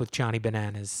 First Look with Johnny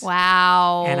Bananas.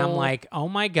 Wow. And I'm like, oh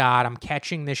my God, I'm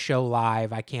catching this show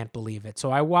live. I can't believe it.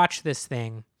 So I watched this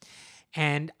thing.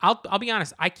 And I'll be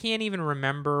honest, I can't even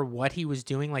remember what he was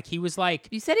doing. Like, he was like...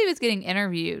 You said he was getting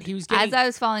interviewed. He was getting... As I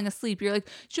was falling asleep, you're like,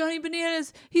 Johnny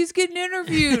Bananas, he's getting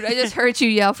interviewed. I just heard you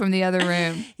yell from the other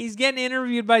room. He's getting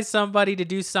interviewed by somebody to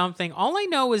do something. All I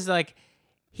know is, like,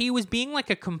 he was being,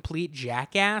 like, a complete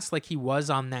jackass, like he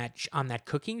was on that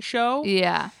cooking show.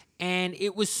 Yeah. And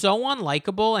it was so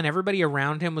unlikable, and everybody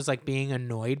around him was, like, being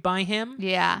annoyed by him.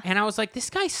 Yeah. And I was like,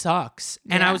 this guy sucks.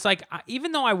 And I was like,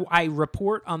 even though I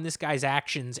report on this guy's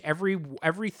actions every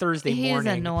Thursday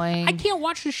morning. He's annoying. I can't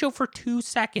watch the show for 2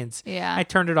 seconds. Yeah. I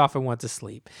turned it off and went to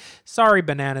sleep. Sorry,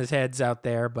 Bananas heads out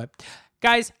there, but...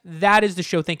 Guys, that is the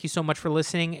show. Thank you so much for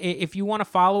listening. If you want to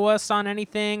follow us on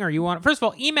anything, or you want, first of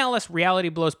all, email us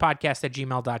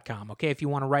realityblowspodcast@gmail.com. Okay, if you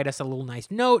want to write us a little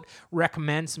nice note,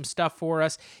 recommend some stuff for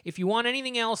us. If you want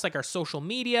anything else, like our social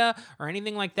media or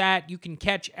anything like that, you can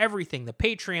catch everything: the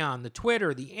Patreon, the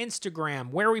Twitter, the Instagram,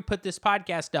 where we put this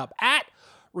podcast up at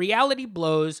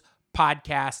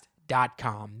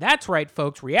realityblowspodcast.com. That's right,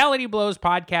 folks.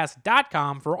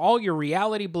 realityblowspodcast.com for all your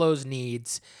Reality Blows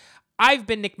needs. I've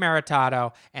been Nick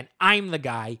Maritato, and I'm the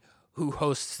guy who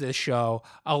hosts this show,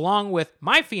 along with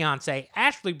my fiance,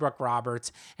 Ashley Brooke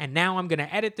Roberts, and now I'm going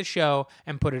to edit the show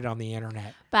and put it on the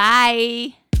internet.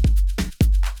 Bye.